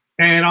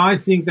 And I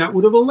think that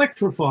would have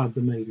electrified the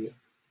media.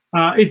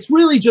 It's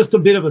really just a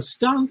bit of a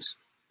stunt,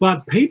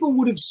 but people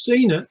would have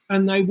seen it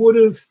and they would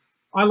have.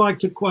 I like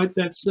to quote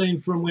that scene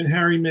from When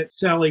Harry Met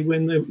Sally,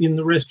 when in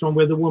the restaurant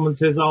where the woman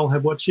says, "I'll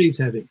have what she's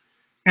having."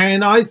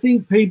 And I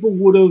think people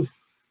there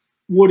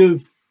would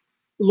have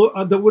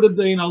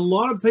been a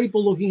lot of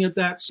people looking at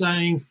that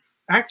saying,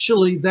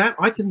 actually, that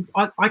I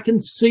can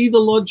see the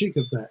logic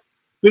of that.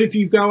 But if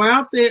you go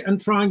out there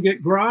and try and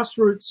get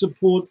grassroots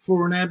support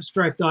for an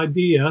abstract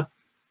idea,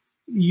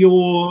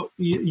 you're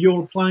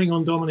playing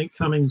on Dominic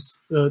Cummings'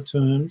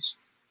 terms,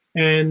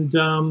 and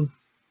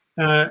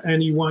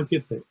you won't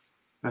get there.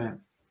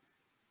 Brilliant.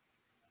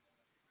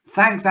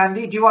 Thanks,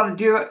 Andy. Do you want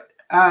to do it?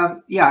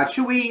 Yeah.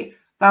 Should we?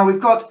 Now we've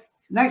got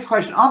next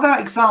question. Are there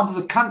examples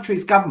of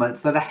countries'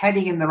 governments that are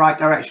heading in the right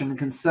direction and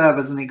can serve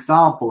as an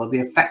example of the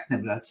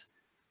effectiveness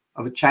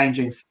of a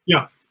changing?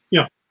 Yeah.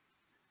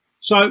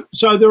 So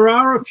there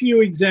are a few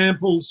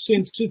examples.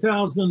 Since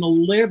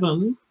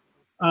 2011,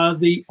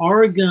 the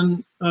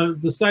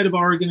state of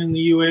Oregon in the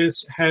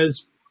US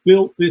has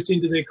built this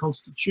into their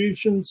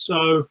constitution.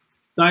 So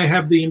they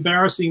have the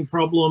embarrassing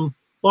problem.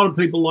 A lot of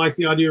people like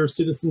the idea of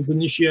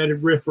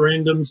citizens-initiated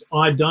referendums.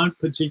 I don't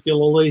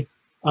particularly,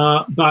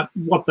 but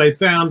what they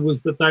found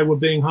was that they were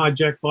being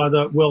hijacked by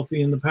the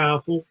wealthy and the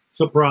powerful.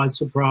 Surprise,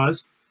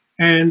 surprise.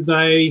 And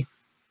they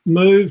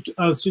moved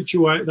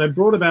they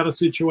brought about a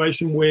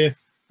situation where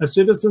a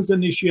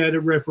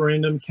citizens-initiated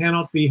referendum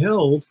cannot be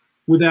held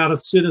without a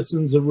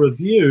citizens'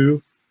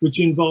 review, which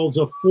involves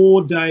a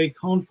 4-day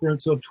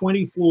conference of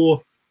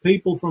 24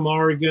 people from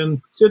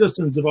Oregon,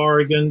 citizens of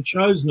Oregon,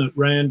 chosen at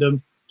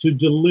random, to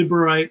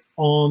deliberate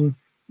on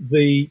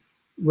the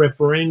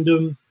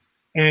referendum.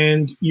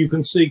 And you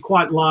can see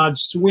quite large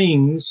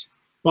swings,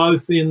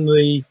 both in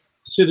the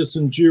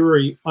citizen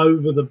jury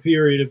over the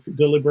period of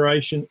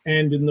deliberation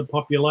and in the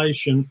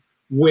population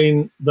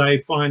when they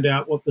find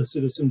out what the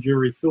citizen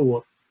jury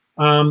thought.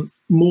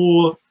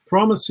 More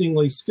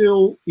promisingly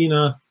still, in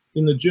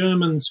the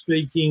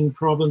German-speaking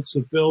province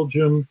of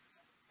Belgium,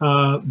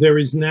 there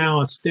is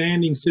now a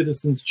standing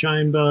citizens'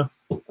 chamber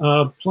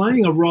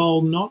playing a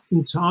role not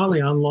entirely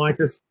unlike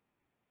us,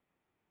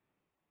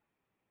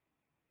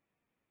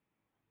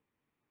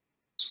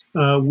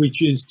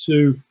 which is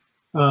to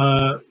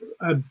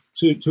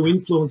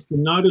influence the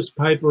notice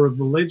paper of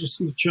the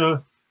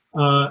legislature,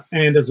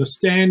 and as a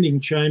standing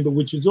chamber,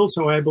 which is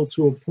also able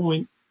to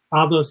appoint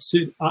other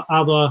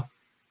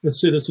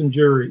citizen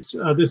juries.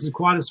 This is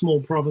quite a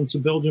small province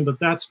of Belgium, but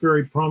that's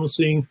very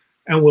promising,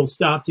 and we'll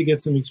start to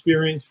get some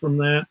experience from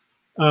that.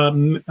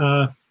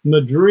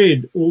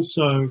 Madrid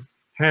also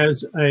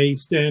has a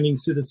standing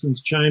citizens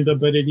chamber,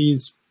 but it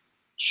is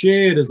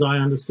chaired, as I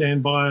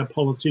understand, by a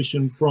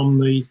politician from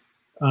the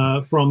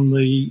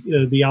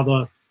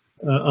other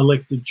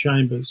elected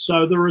chambers.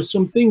 So there are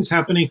some things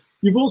happening.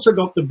 You've also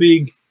got the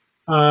big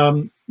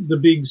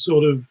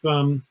sort of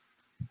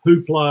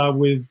hoopla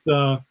with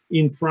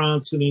in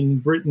France and in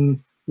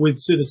Britain with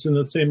citizen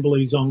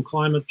assemblies on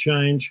climate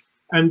change,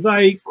 and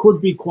they could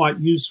be quite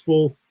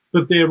useful,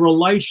 but their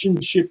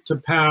relationship to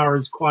power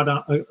is quite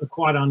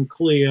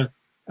unclear,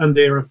 and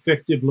they're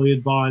effectively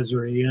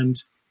advisory.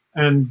 And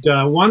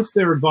once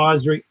they're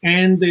advisory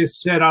and they're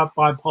set up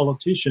by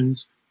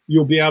politicians,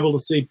 you'll be able to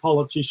see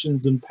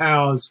politicians and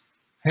powers'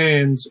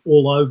 hands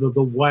all over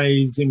the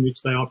ways in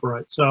which they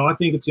operate. So I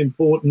think it's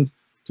important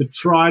to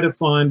try to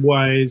find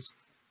ways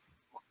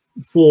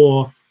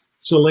for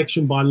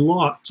selection by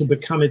lot to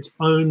become its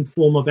own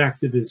form of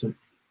activism.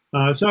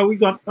 So we've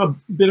got a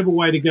bit of a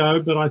way to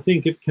go, but I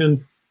think it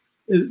can,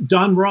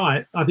 done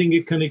right, I think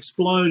it can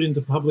explode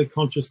into public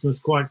consciousness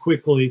quite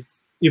quickly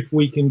if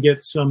we can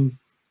get some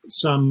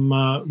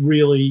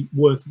really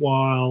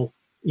worthwhile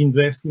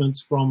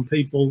investments from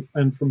people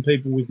and from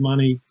people with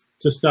money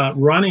to start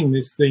running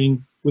this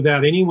thing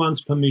without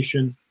anyone's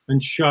permission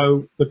and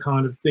show the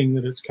kind of thing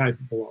that it's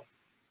capable of.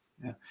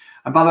 Yeah.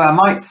 And by the way, I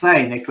might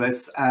say,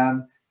 Nicholas,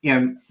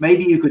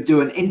 maybe you could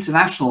do an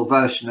international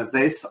version of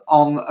this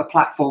on a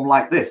platform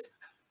like this.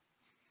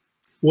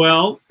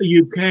 Well,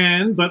 you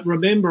can, but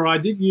remember, I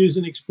did use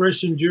an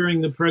expression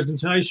during the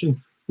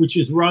presentation, which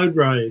is road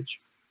rage.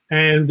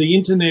 And the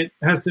internet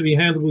has to be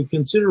handled with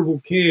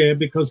considerable care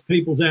because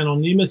people's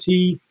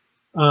anonymity,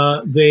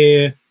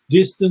 their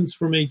distance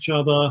from each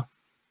other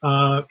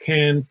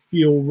can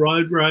fuel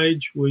road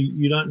rage.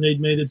 You don't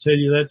need me to tell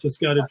you that. Just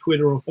go to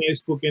Twitter or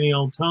Facebook any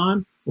old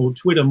time, or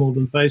Twitter more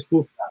than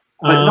Facebook.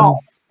 But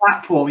not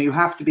platform. You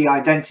have to be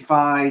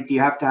identified.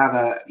 You have to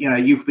have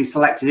you could be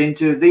selected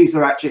into.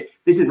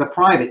 This is a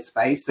private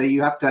space, so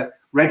you have to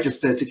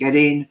register to get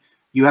in.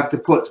 You have to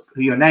put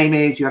who your name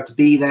is. You have to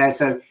be there.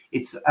 So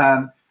it's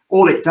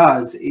all it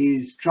does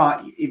is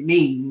it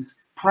means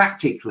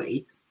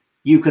practically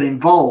you can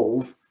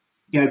involve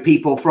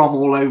people from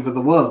all over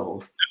the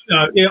world.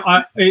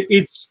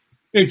 It's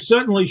it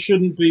certainly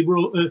shouldn't be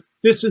ruled.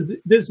 This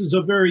is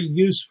a very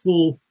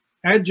useful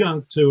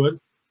adjunct to it,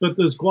 but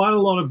there's quite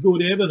a lot of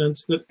good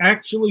evidence that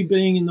actually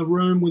being in the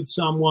room with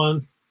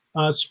someone,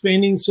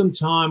 spending some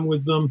time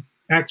with them,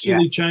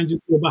 actually changes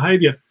your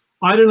behavior.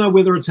 I don't know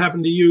whether it's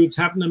happened to you. It's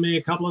happened to me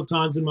a couple of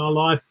times in my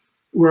life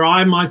where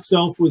I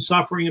myself was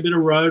suffering a bit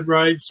of road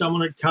rage.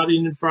 Someone had cut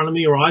in front of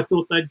me, or I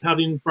thought they'd cut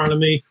in front of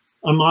me.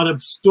 I might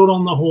have stood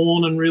on the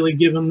horn and really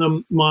given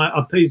them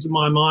a piece of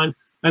my mind.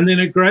 And then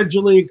it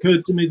gradually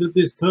occurred to me that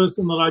this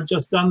person that I'd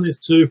just done this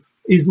to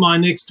is my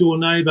next door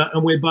neighbor,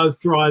 and we're both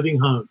driving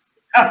home.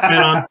 And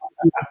I'm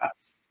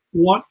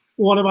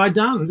what have I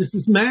done? This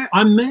is mad.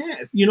 I'm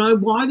mad. You know,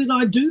 why did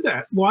I do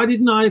that? Why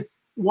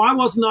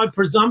wasn't I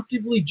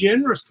presumptively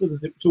generous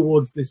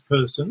towards this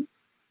person,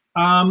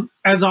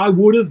 as I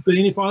would have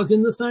been if I was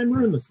in the same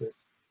room as them?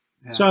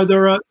 Yeah. So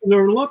there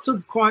are lots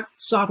of quite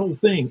subtle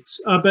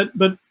things,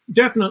 but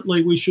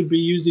definitely we should be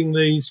using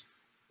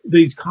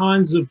these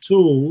kinds of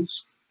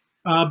tools.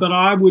 But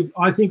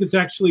I think it's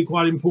actually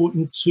quite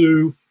important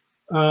to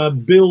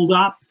build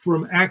up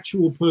from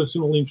actual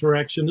personal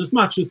interaction as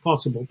much as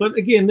possible. But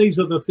again, these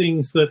are the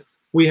things that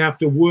we have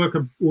to work.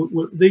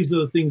 These are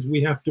the things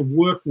we have to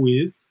work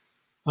with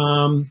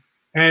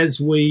as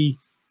we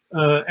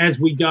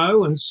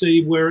go and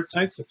see where it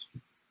takes us.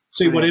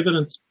 See what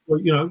evidence,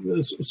 you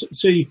know,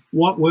 see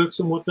what works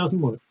and what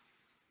doesn't work.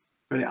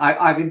 Brilliant.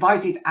 I've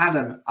invited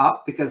Adam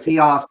up because he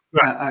asked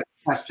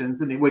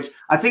questions, which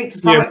I think to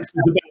some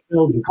extent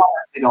you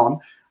commented on.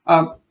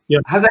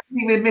 Has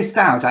anything been missed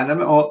out,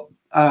 Adam, or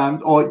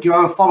do you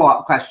have a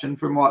follow-up question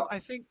from what? I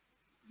think,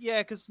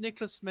 yeah, because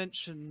Nicholas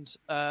mentioned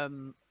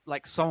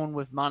like someone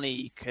with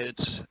money could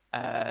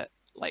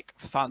like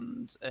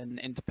fund an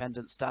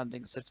independent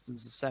standing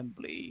citizens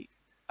assembly.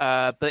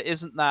 But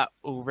isn't that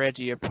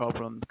already a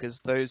problem?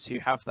 Because those who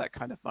have that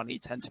kind of money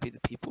tend to be the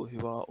people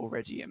who are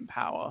already in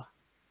power.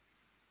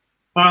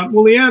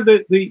 Well, yeah,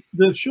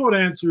 the short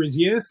answer is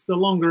yes. The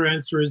longer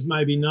answer is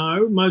maybe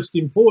no. Most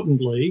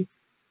importantly,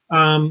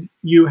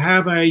 you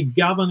have a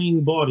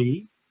governing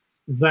body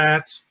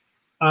that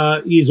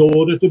is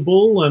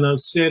auditable and a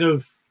set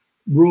of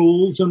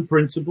rules and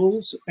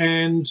principles,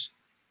 and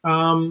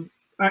I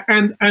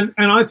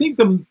think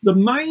the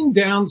main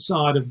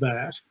downside of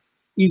that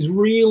is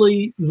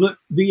really that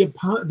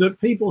the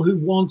people who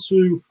want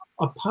to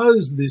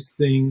oppose this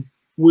thing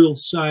will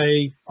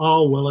say,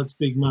 oh, well, it's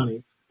big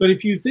money. But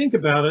if you think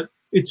about it,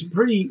 it's a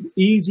pretty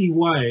easy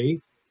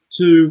way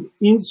to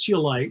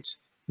insulate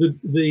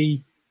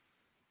to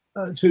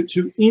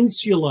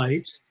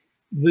insulate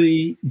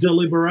the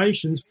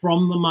deliberations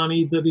from the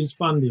money that is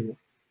funding it.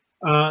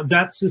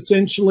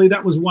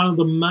 That was one of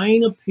the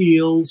main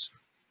appeals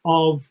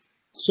of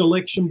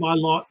selection by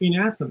lot in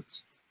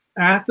Athens.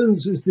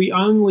 Athens is the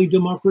only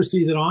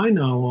democracy that I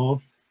know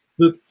of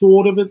that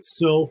thought of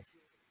itself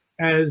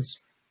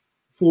as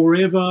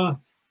forever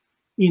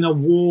in a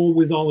war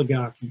with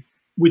oligarchy,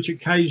 which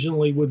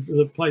occasionally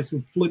the place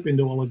would flip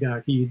into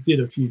oligarchy. It did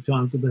a few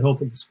times with the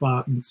help of the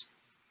Spartans.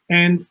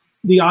 And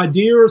the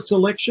idea of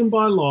selection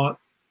by lot,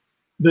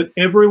 that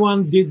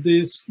everyone did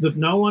this, that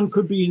no one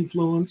could be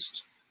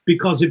influenced,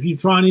 because if you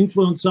try and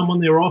influence someone,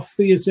 they're off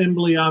the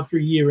assembly after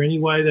a year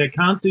anyway. They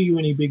can't do you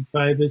any big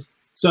favors.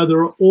 So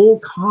there are all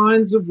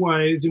kinds of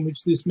ways in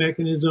which this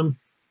mechanism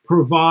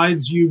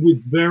provides you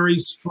with very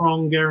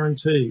strong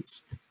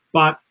guarantees.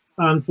 But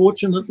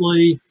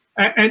unfortunately,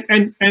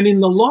 and in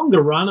the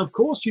longer run, of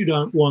course, you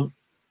don't want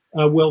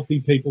wealthy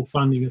people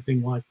funding a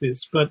thing like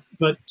this. But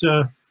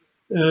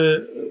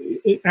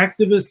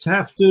activists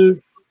have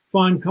to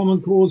find common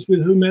cause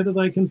with whomever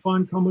they can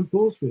find common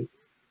cause with,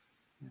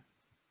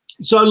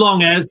 so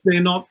long as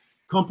they're not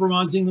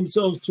compromising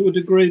themselves to a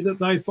degree that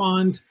they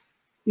find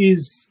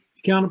is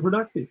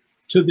counterproductive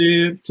to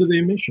their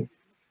mission.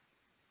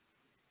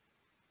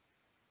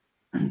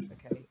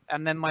 Okay,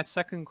 and then my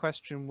second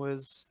question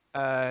was,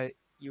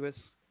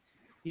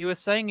 you were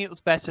saying it was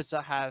better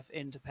to have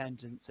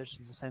independent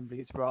citizens'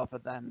 assemblies rather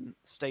than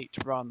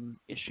state-run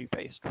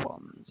issue-based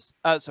ones.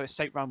 Sorry,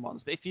 state-run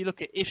ones. But if you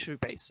look at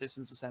issue-based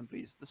citizens'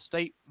 assemblies, the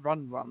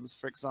state-run ones,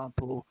 for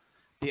example,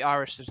 the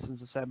Irish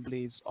citizens'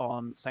 assemblies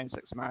on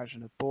same-sex marriage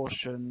and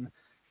abortion,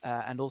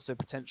 and also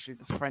potentially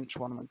the French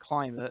one on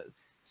climate,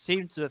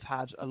 seem to have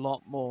had a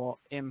lot more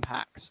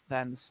impact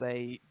than,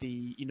 say,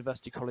 the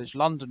University College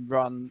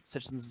London-run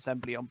Citizens'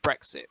 Assembly on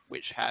Brexit,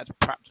 which had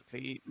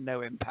practically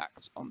no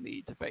impact on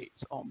the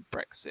debate on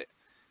Brexit.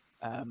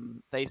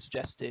 They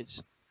suggested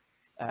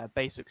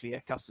basically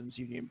a customs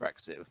union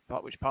Brexit,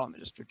 which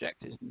Parliament just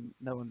rejected, and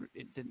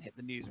it didn't hit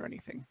the news or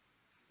anything.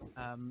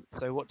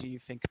 So what do you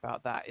think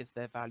about that? Is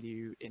there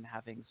value in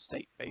having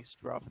state-based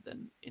rather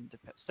than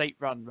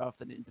state-run rather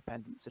than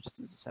independent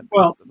citizens' assemblies?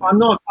 Well, I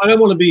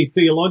don't want to be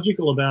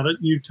theological about it.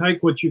 You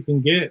take what you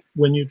can get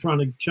when you're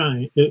trying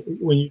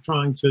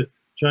to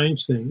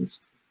change things.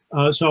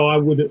 So I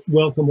would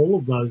welcome all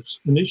of those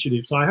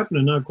initiatives. I happen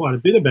to know quite a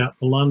bit about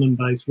the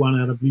London-based one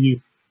out of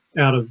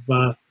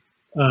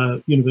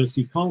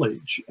University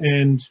College,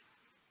 and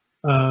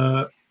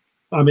I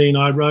mean,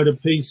 I wrote a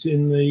piece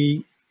in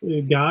the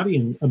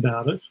Guardian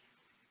about it,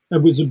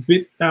 it was a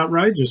bit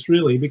outrageous,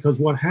 really, because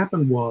what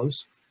happened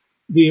was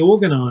the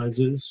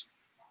organisers,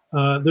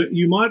 that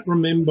you might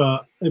remember,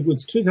 it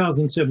was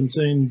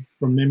 2017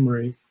 from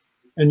memory,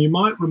 and you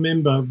might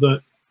remember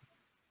that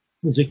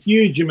there's a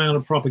huge amount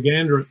of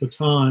propaganda at the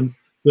time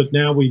that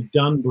now we've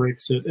done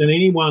Brexit, and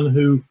anyone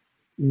who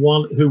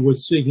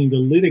was seeking to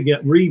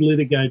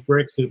relitigate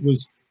Brexit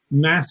was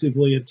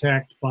massively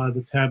attacked by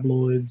the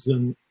tabloids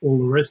and all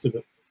the rest of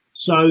it.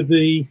 So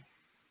the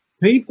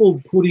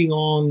people putting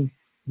on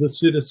the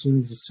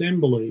Citizens'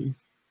 Assembly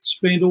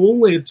spent all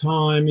their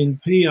time in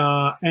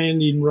PR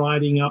and in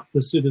writing up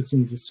the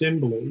Citizens'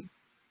 Assembly,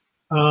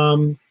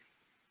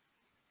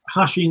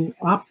 hushing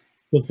up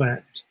the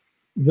fact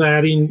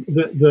that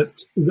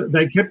that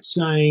they kept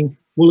saying,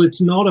 well,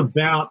 it's not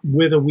about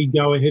whether we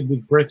go ahead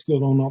with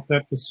Brexit or not.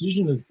 That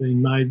decision has been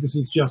made. This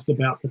is just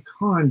about the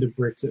kind of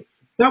Brexit.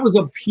 That was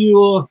a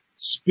pure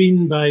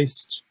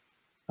spin-based,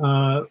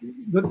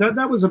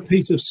 that was a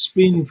piece of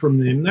spin from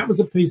them. That was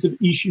a piece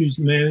of issues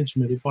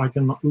management, if I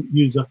can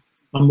use a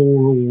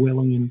more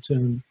Orwellian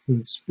term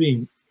than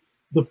spin.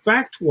 The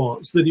fact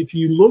was that if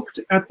you looked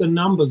at the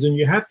numbers, and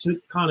you had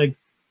to kind of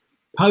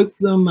poke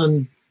them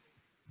and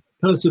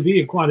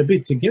persevere quite a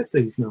bit to get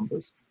these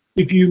numbers,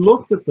 if you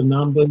looked at the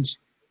numbers,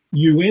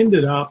 you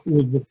ended up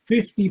with the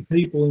 50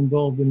 people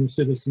involved in the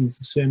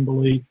Citizens'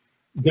 Assembly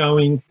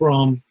going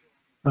from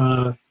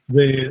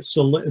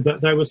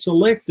they were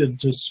selected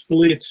to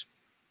split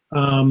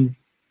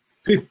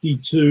 50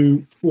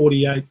 to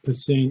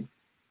 48%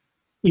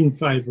 in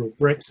favour of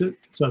Brexit,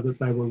 so that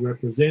they were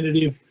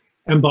representative.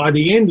 And by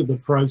the end of the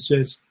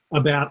process,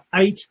 about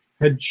 8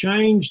 had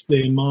changed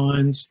their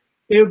minds,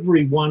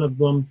 every one of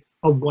them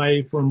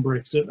away from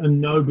Brexit, and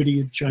nobody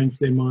had changed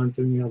their minds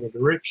in the other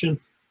direction,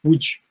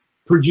 which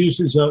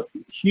produces a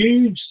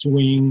huge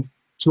swing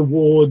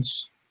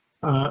towards,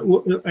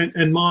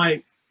 and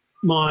my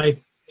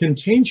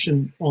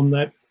contention on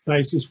that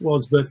basis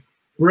was that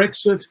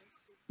Brexit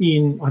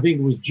in, I think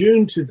it was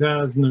June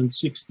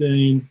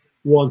 2016,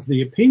 was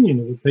the opinion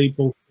of the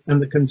people,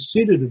 and the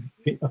considered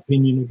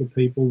opinion of the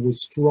people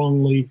was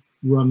strongly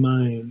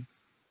Remain.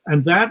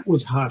 And that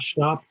was hushed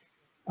up,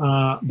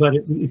 but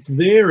it's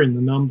there in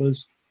the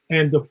numbers.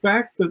 And the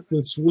fact that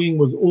the swing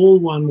was all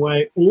one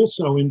way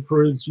also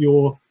improves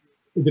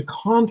the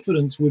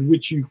confidence with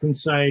which you can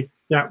say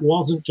that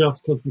wasn't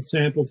just because the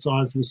sample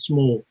size was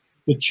small.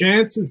 The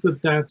chances that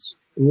that's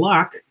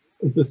luck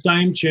is the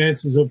same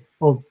chances of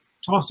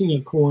tossing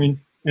a coin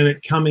and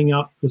it coming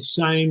up the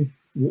same,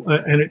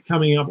 and it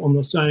coming up on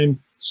the same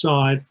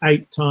side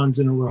 8 times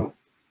in a row.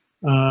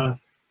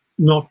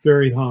 Not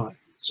very high.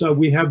 So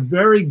we have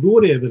very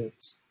good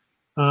evidence,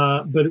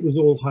 but it was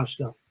all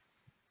hushed up.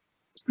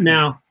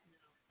 Now,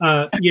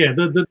 yeah,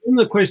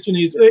 the question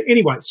is,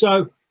 anyway,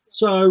 so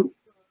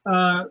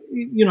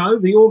you know,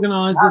 the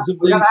organisers of these...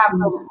 We're going to have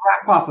to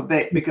wrap up a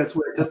bit because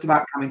we're just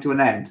about coming to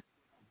an end.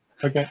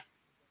 Okay.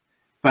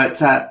 But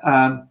thanks,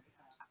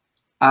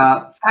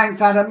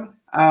 Adam.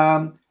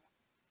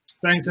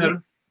 Thanks,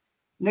 Adam.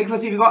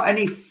 Nicholas, have you got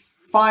any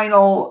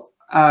final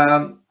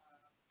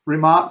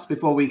remarks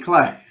before we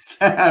close?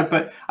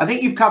 But I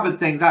think you've covered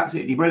things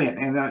absolutely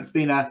brilliantly, and it's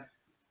been a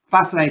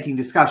fascinating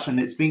discussion.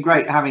 It's been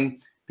great having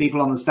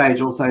people on the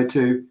stage also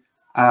to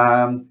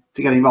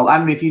get involved.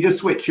 Adam, if you just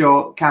switch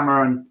your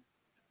camera and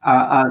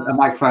a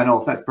microphone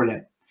off, that's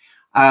brilliant.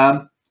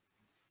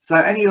 So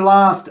any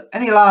last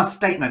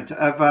statement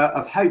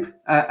of hope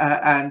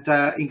and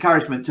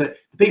encouragement to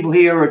the people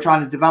here who are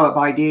trying to develop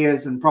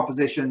ideas and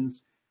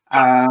propositions?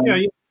 Yeah,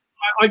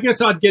 I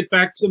guess I'd get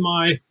back to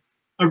my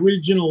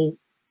original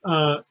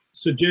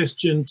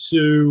suggestion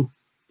to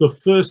the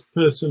first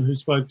person who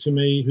spoke to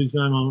me, whose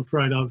name I'm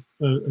afraid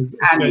has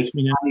escaped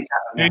me now.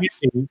 Andy.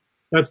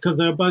 That's because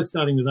they were both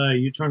starting with A.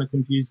 You're trying to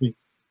confuse me.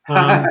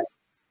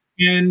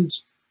 And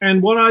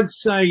what I'd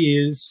say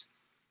is,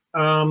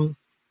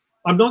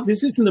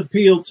 this is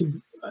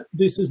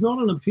not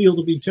an appeal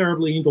to be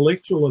terribly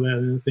intellectual about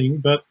anything,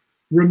 but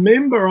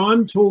remember,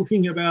 I'm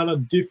talking about a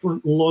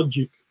different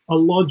logic, a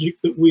logic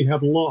that we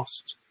have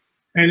lost.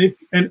 And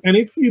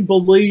if you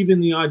believe in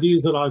the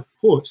ideas that I've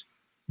put,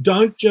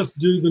 don't just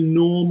do the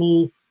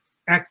normal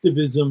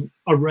activism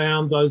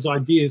around those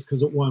ideas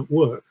because it won't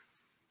work.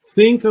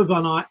 Think of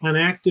an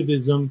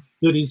activism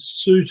that is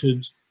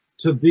suited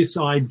to this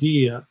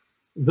idea.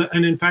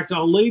 And in fact,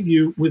 I'll leave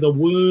you with a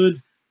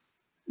word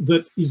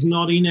that is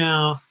not in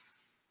our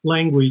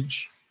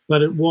language,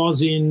 but it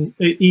was in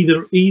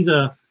either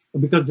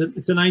because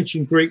it's an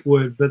ancient Greek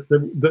word, but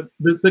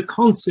the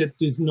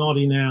concept is not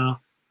in our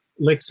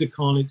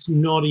lexicon. It's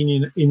not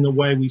in the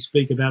way we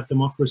speak about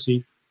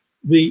democracy.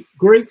 The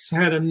Greeks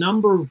had a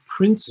number of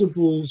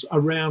principles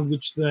around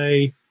which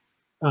they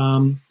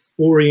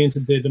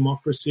oriented their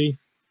democracy.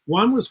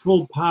 One was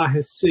called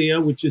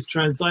parrhesia, which is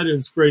translated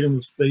as freedom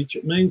of speech.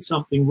 It means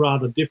something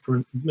rather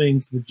different. It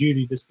means the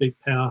duty to speak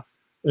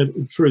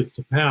truth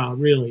to power,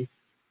 really.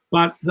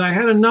 But they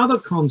had another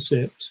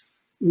concept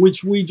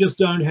which we just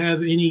don't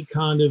have any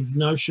kind of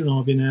notion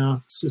of in our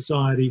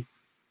society.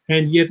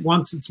 And yet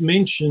once it's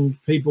mentioned,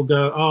 people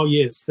go, oh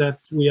yes,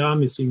 we are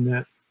missing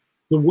that.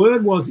 The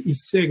word was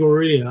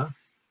isegoria,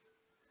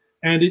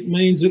 and it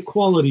means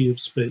equality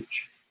of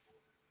speech.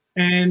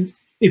 And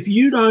if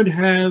you don't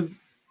have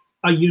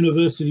a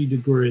university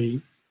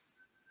degree,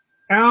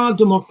 our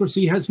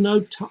democracy has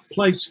no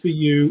place for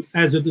you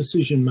as a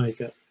decision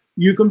maker.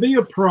 You can be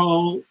a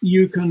pro,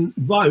 you can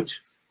vote,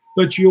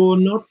 but you're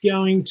not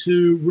going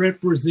to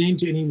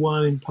represent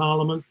anyone in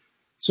Parliament.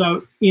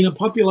 So in a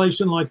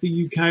population like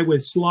the UK, where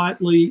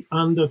slightly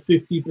under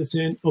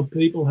 50% of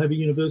people have a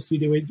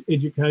university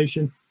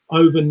education,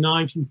 over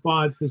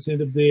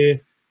 95% of their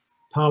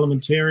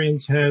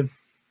parliamentarians have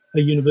a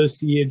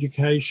university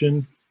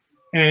education,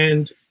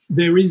 and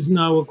there is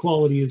no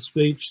equality of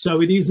speech.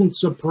 So it isn't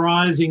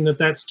surprising that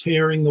that's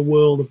tearing the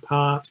world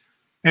apart,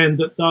 and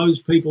that those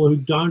people who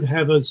don't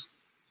have as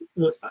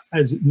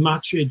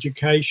much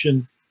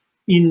education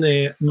in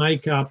their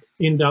makeup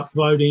end up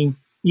voting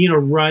in a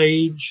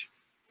rage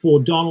for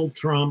Donald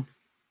Trump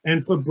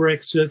and for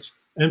Brexit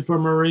and for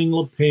Marine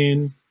Le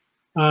Pen.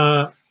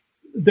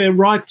 They're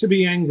right to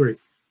be angry.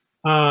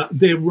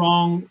 They're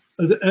wrong.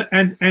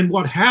 And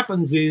what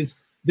happens is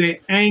their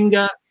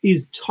anger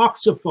is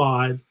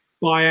toxified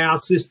by our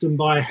system,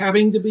 by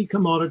having to be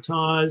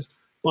commoditized,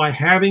 by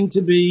having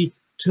to be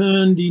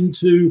turned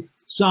into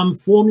some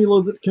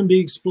formula that can be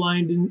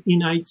explained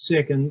in 8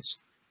 seconds.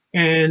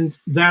 And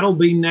that'll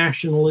be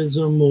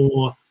nationalism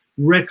or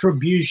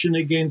retribution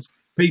against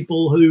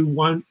people who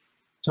won't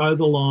toe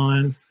the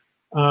line.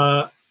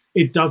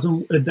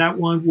 That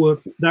won't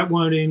work. That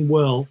won't end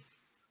well.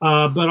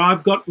 But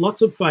I've got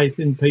lots of faith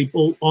in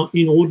people,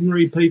 in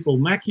ordinary people.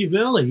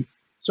 Machiavelli,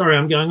 sorry,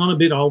 I'm going on a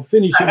bit. I'll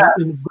finish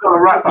it.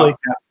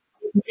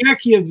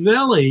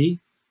 Machiavelli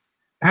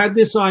had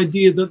this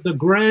idea that the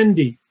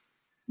grandi,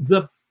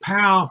 the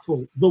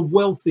powerful, the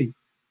wealthy,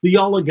 the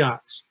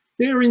oligarchs,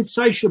 they're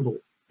insatiable.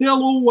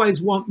 They'll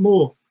always want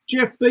more.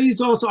 Jeff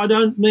Bezos, I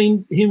don't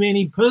mean him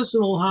any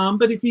personal harm,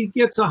 but if he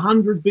gets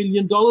 $100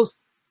 billion,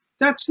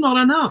 that's not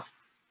enough.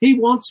 He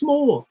wants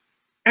more.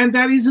 And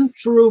that isn't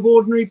true of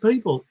ordinary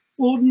people.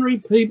 Ordinary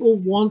people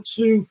want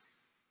to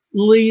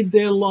lead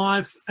their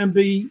life and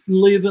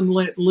live and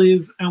let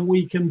live, and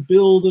we can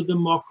build a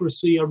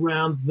democracy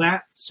around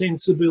that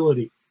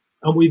sensibility.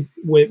 And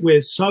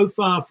we're so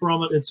far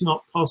from it, it's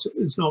not possible,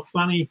 it's not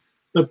funny,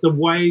 but the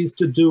ways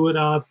to do it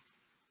are,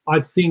 I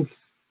think,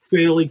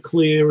 fairly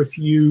clear if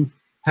you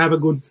have a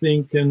good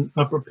think and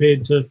are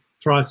prepared to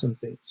try some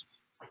things.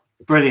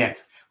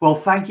 Brilliant. Well,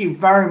 thank you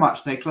very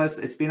much, Nicholas.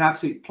 It's been an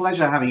absolute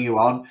pleasure having you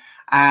on,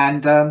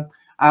 and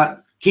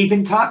keep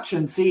in touch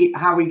and see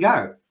how we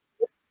go.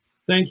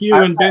 Thank you,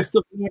 and best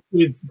of luck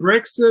with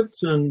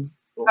Brexit and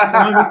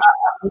climate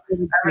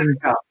change.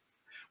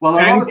 Well,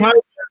 and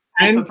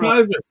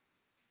COVID.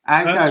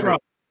 That's right.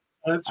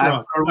 That's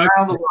right.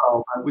 Around the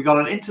world, we got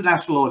an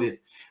international audience.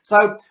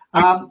 So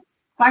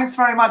thanks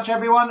very much,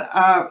 everyone,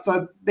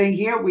 for being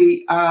here.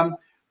 We are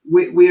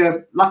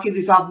lucky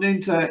this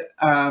afternoon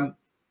to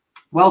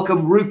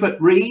welcome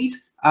Rupert Reed,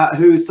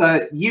 who's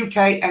the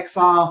UK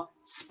XR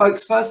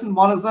spokesperson,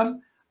 one of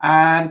them,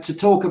 and to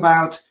talk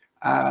about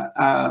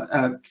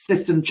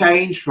system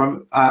change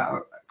from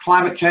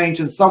climate change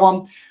and so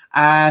on.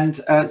 And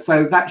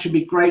so that should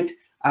be great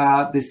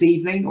this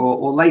evening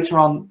or later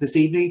on this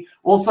evening.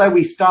 Also,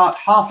 we start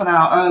half an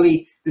hour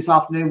early this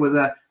afternoon with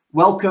a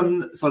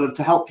welcome sort of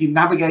to help you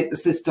navigate the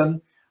system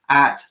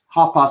at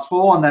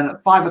 4:30, and then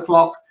at 5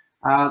 o'clock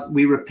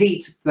we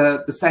repeat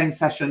the same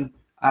session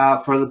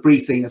for the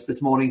briefing as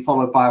this morning,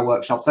 followed by a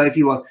workshop. So if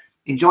you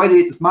enjoyed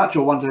it as much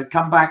or want to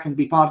come back and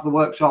be part of the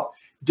workshop,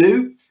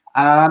 do.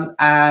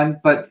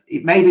 But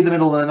it may be the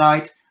middle of the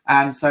night,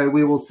 and so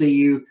we will see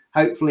you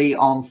hopefully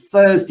on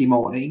Thursday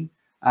morning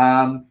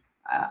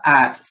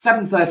at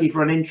 7:30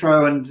 for an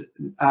intro and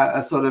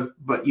a sort of,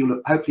 but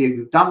you hopefully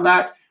you've done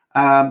that,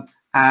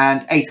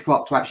 and 8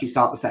 o'clock to actually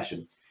start the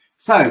session.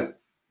 So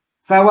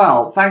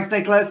farewell. Thanks,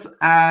 Nicholas,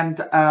 and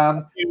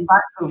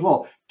back to the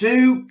floor.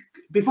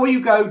 Before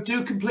you go,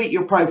 do complete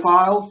your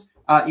profiles.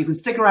 You can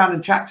stick around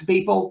and chat to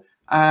people,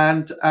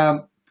 and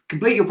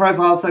complete your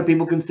profiles so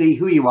people can see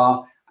who you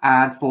are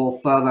and for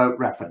further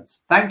reference.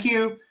 Thank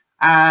you,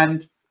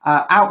 and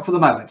out for the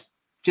moment.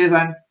 Cheers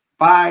then.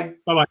 Bye.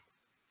 Bye-bye.